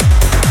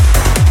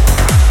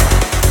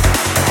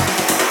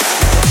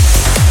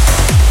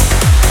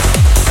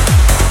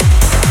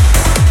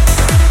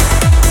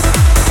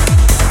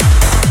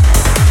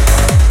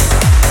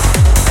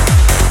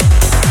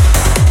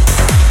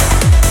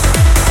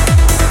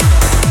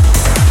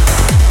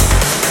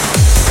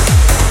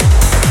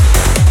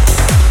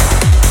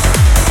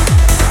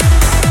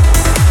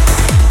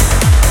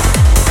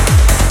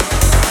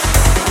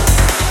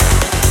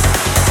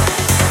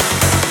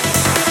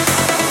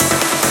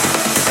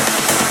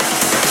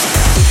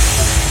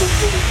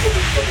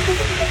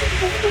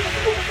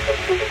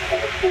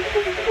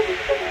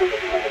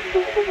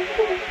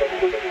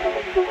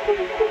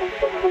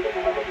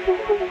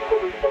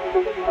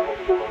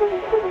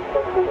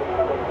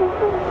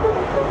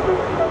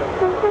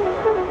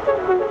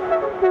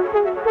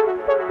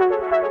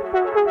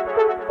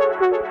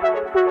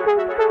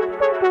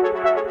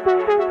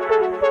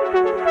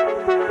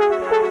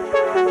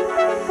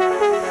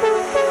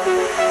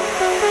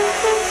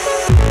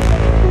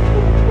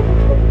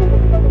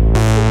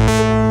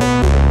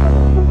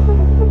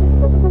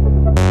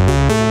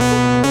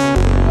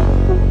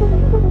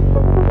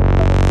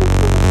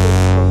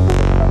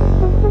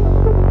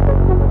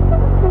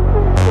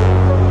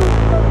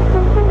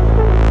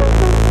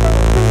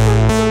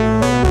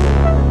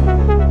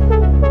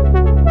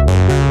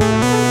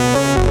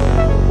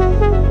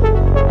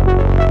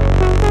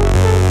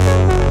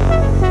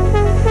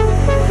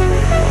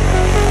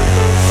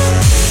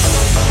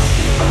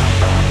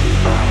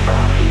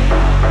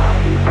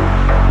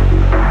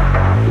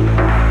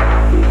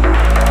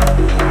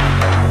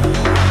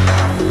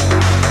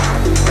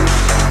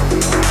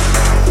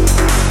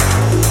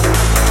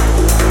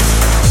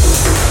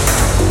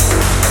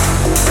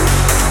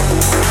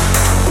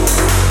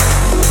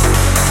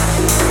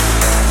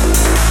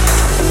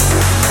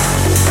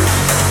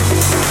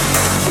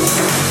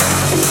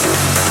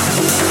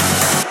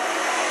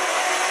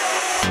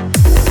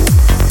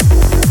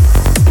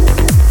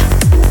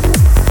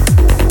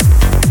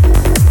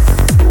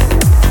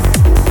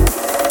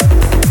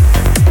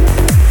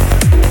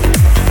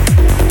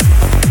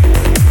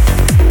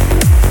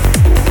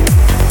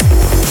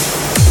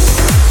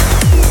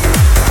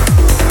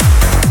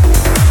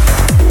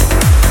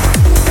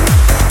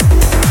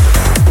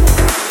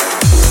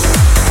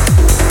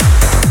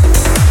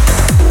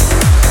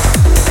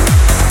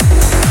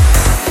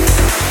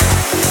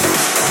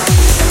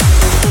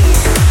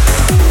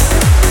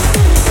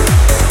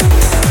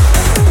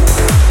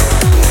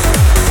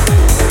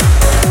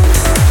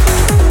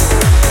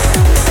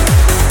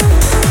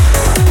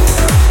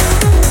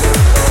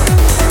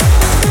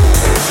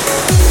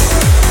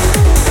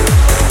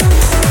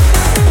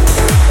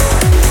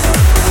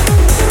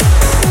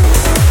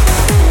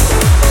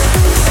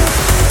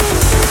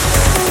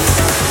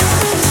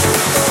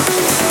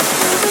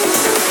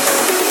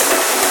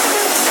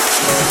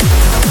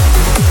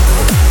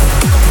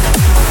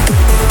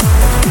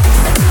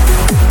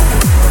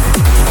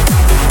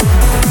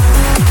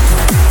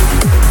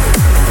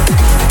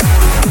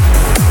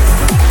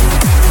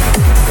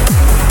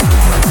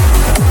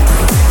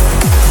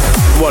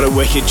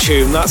 Wicked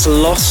tune. That's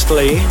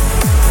Lostly,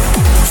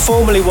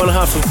 formerly one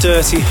half of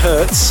Dirty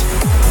Hurts.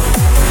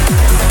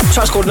 The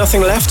track's called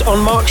Nothing Left on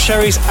Mark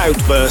Sherry's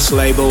Outburst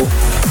label.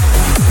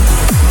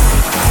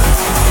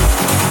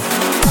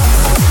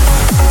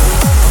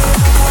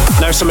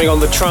 Now something on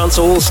the Trance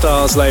All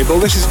Stars label.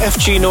 This is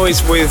FG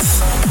Noise with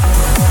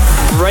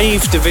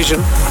Rave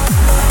Division.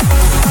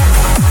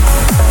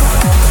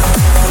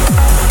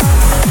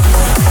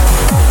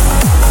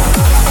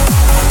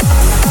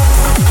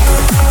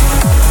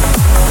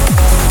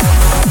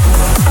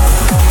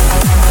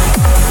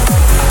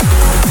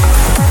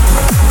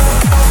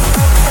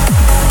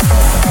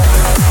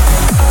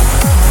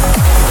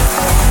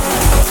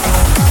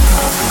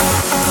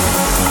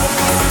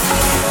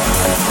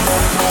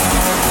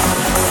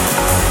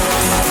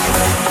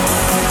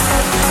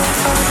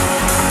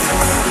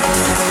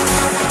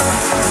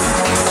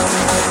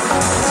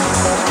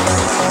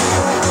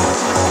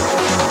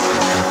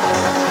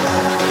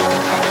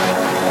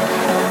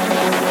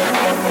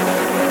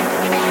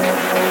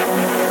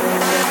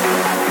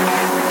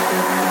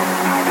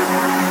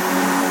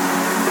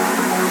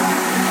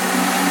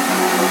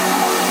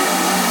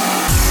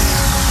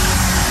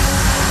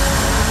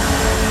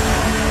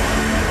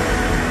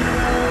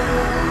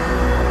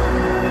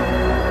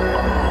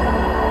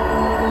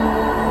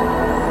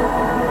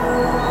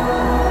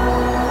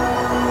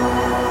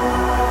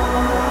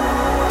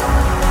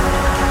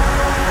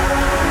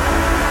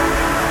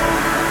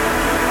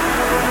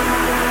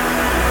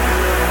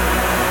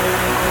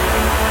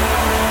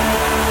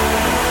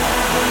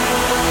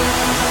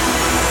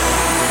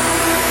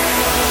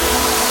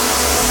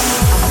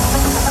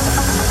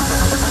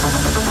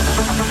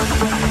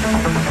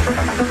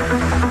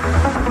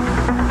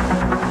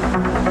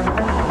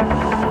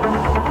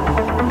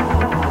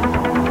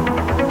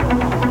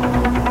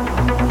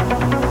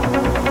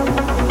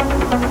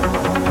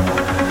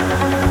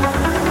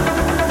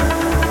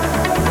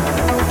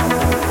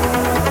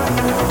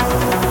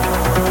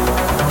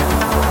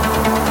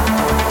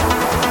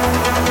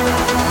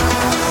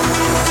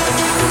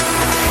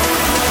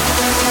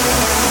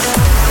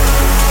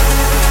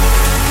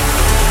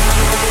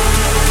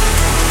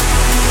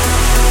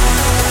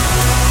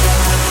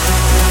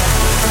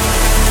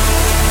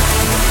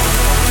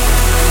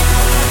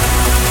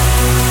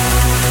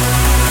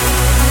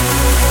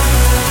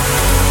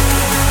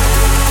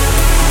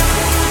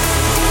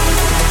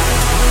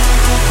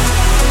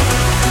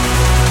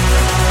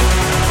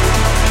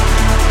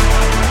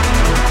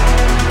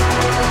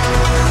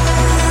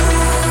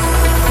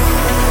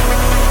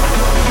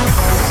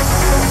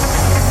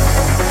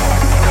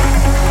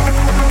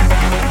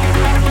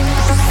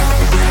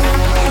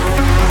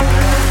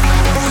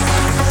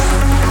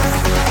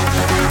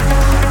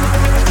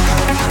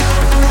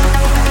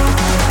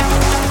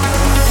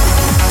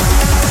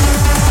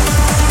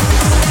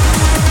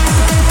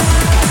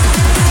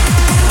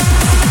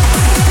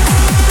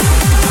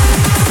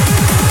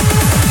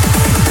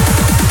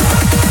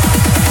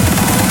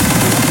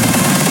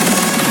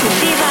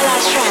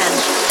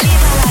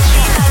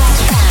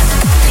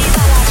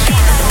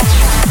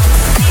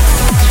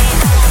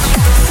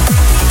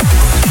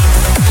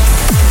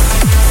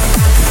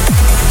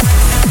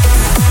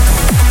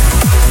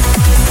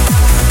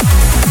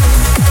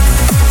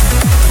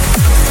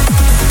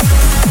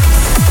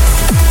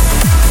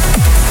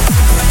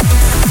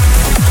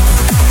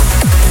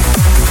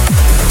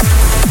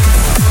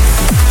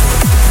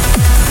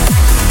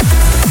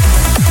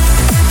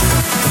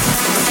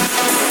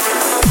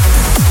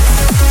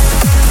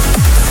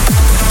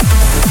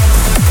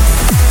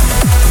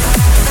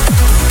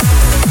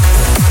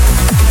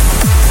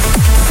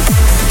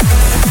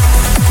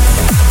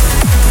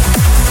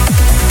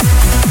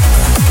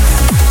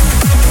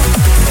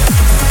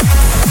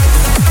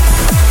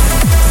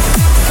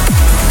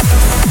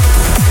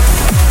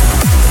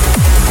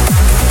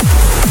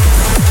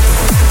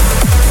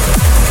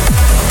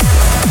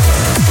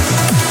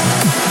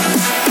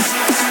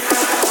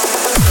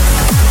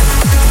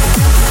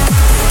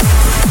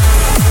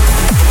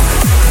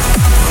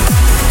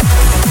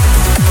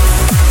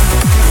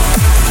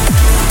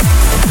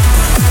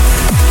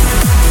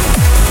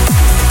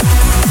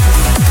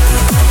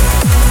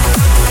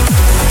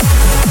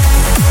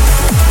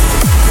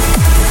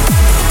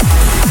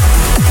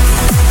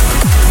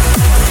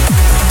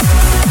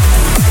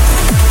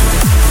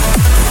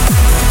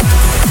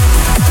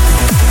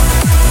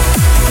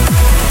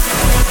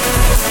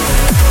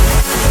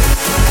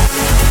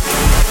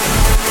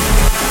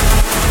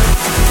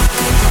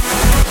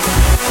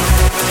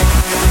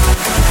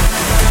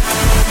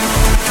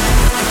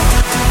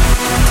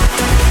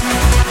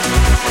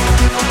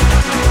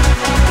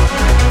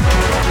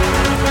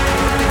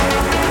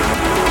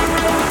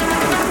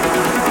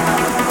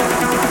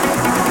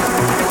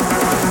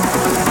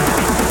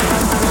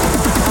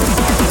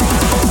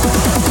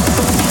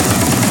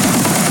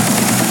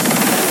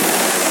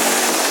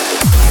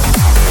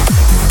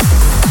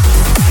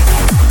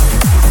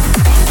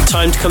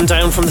 time to come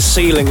down from the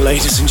ceiling,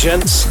 ladies and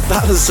gents.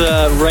 That was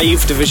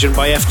Rave Division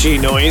by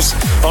FG Noise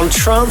on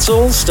Trance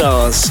All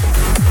Stars.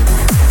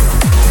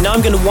 Now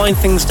I'm going to wind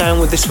things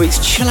down with this week's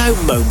chill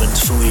out moment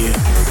for you.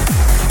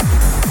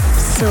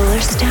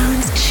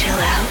 Solarstone's chill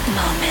out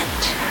moment.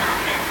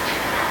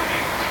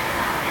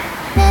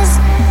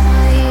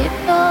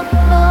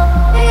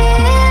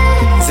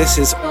 This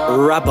is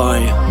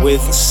Rabbi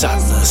with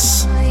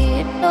Sadness.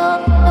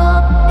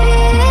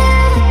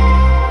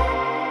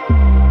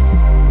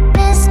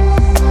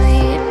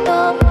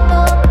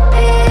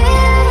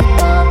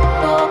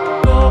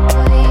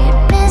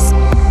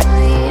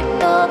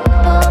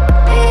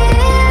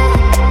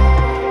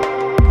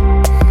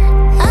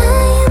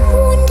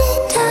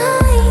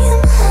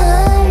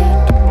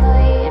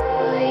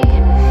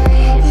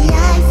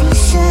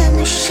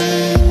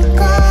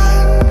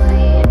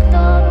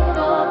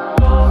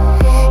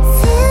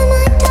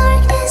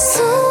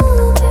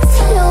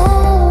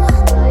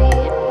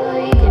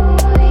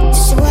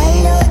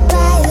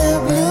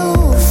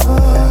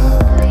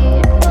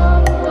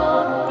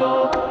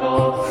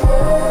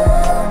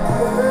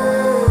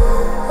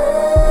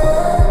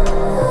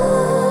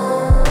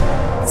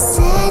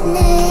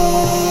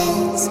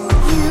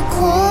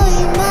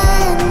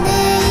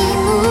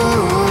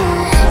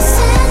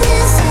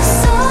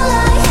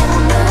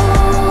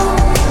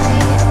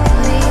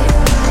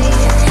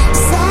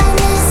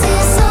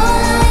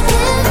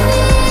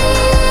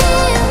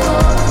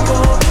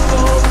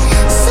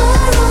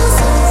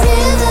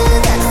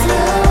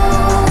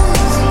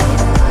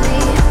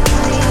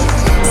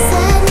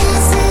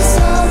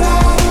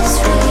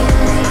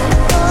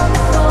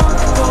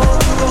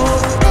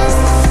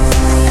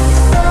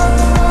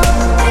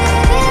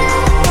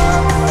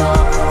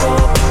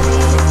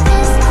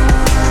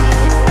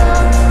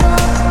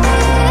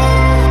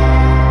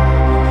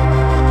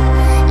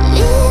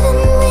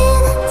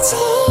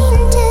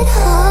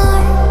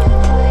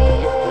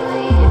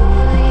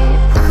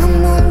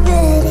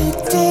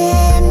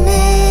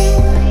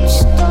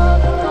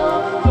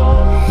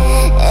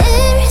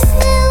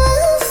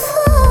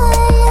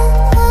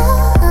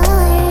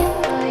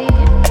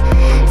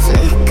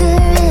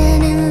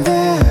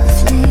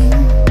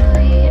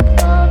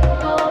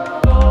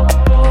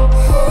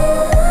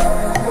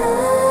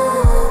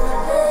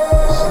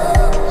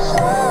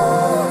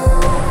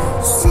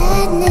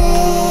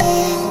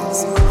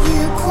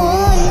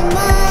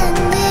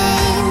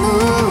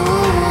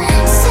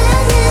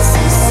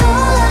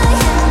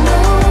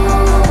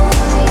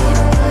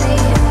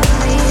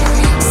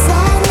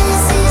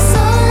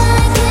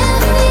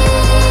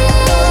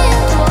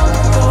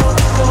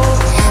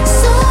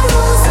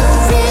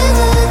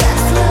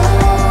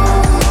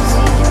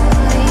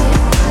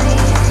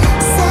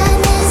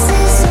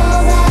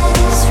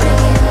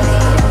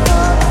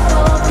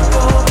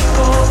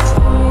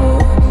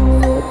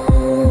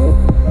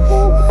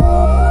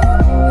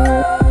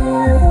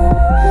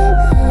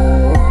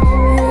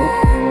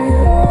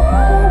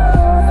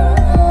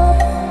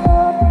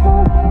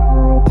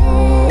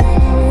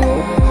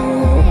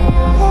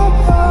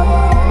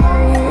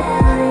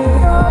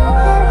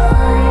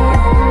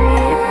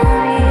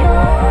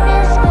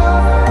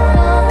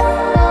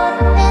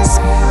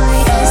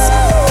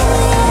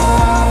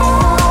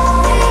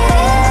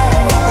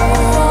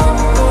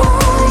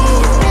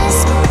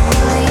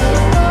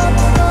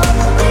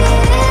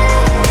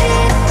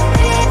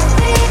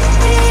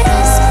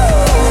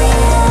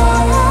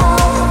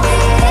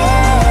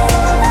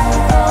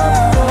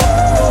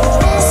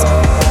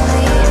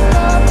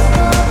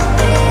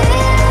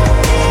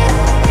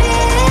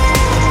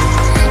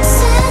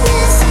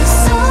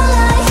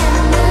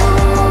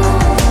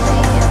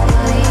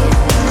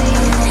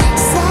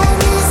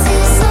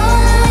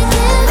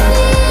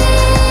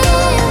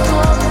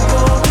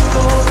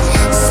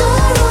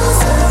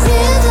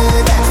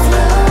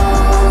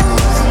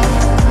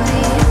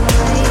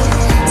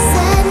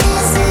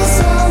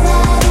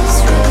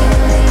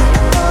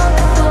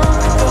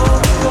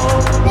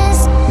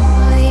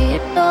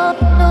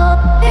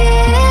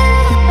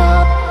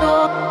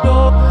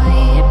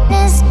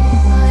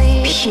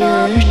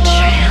 Pure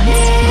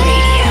Trance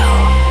Radio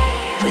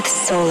with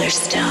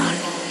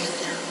Solarstone.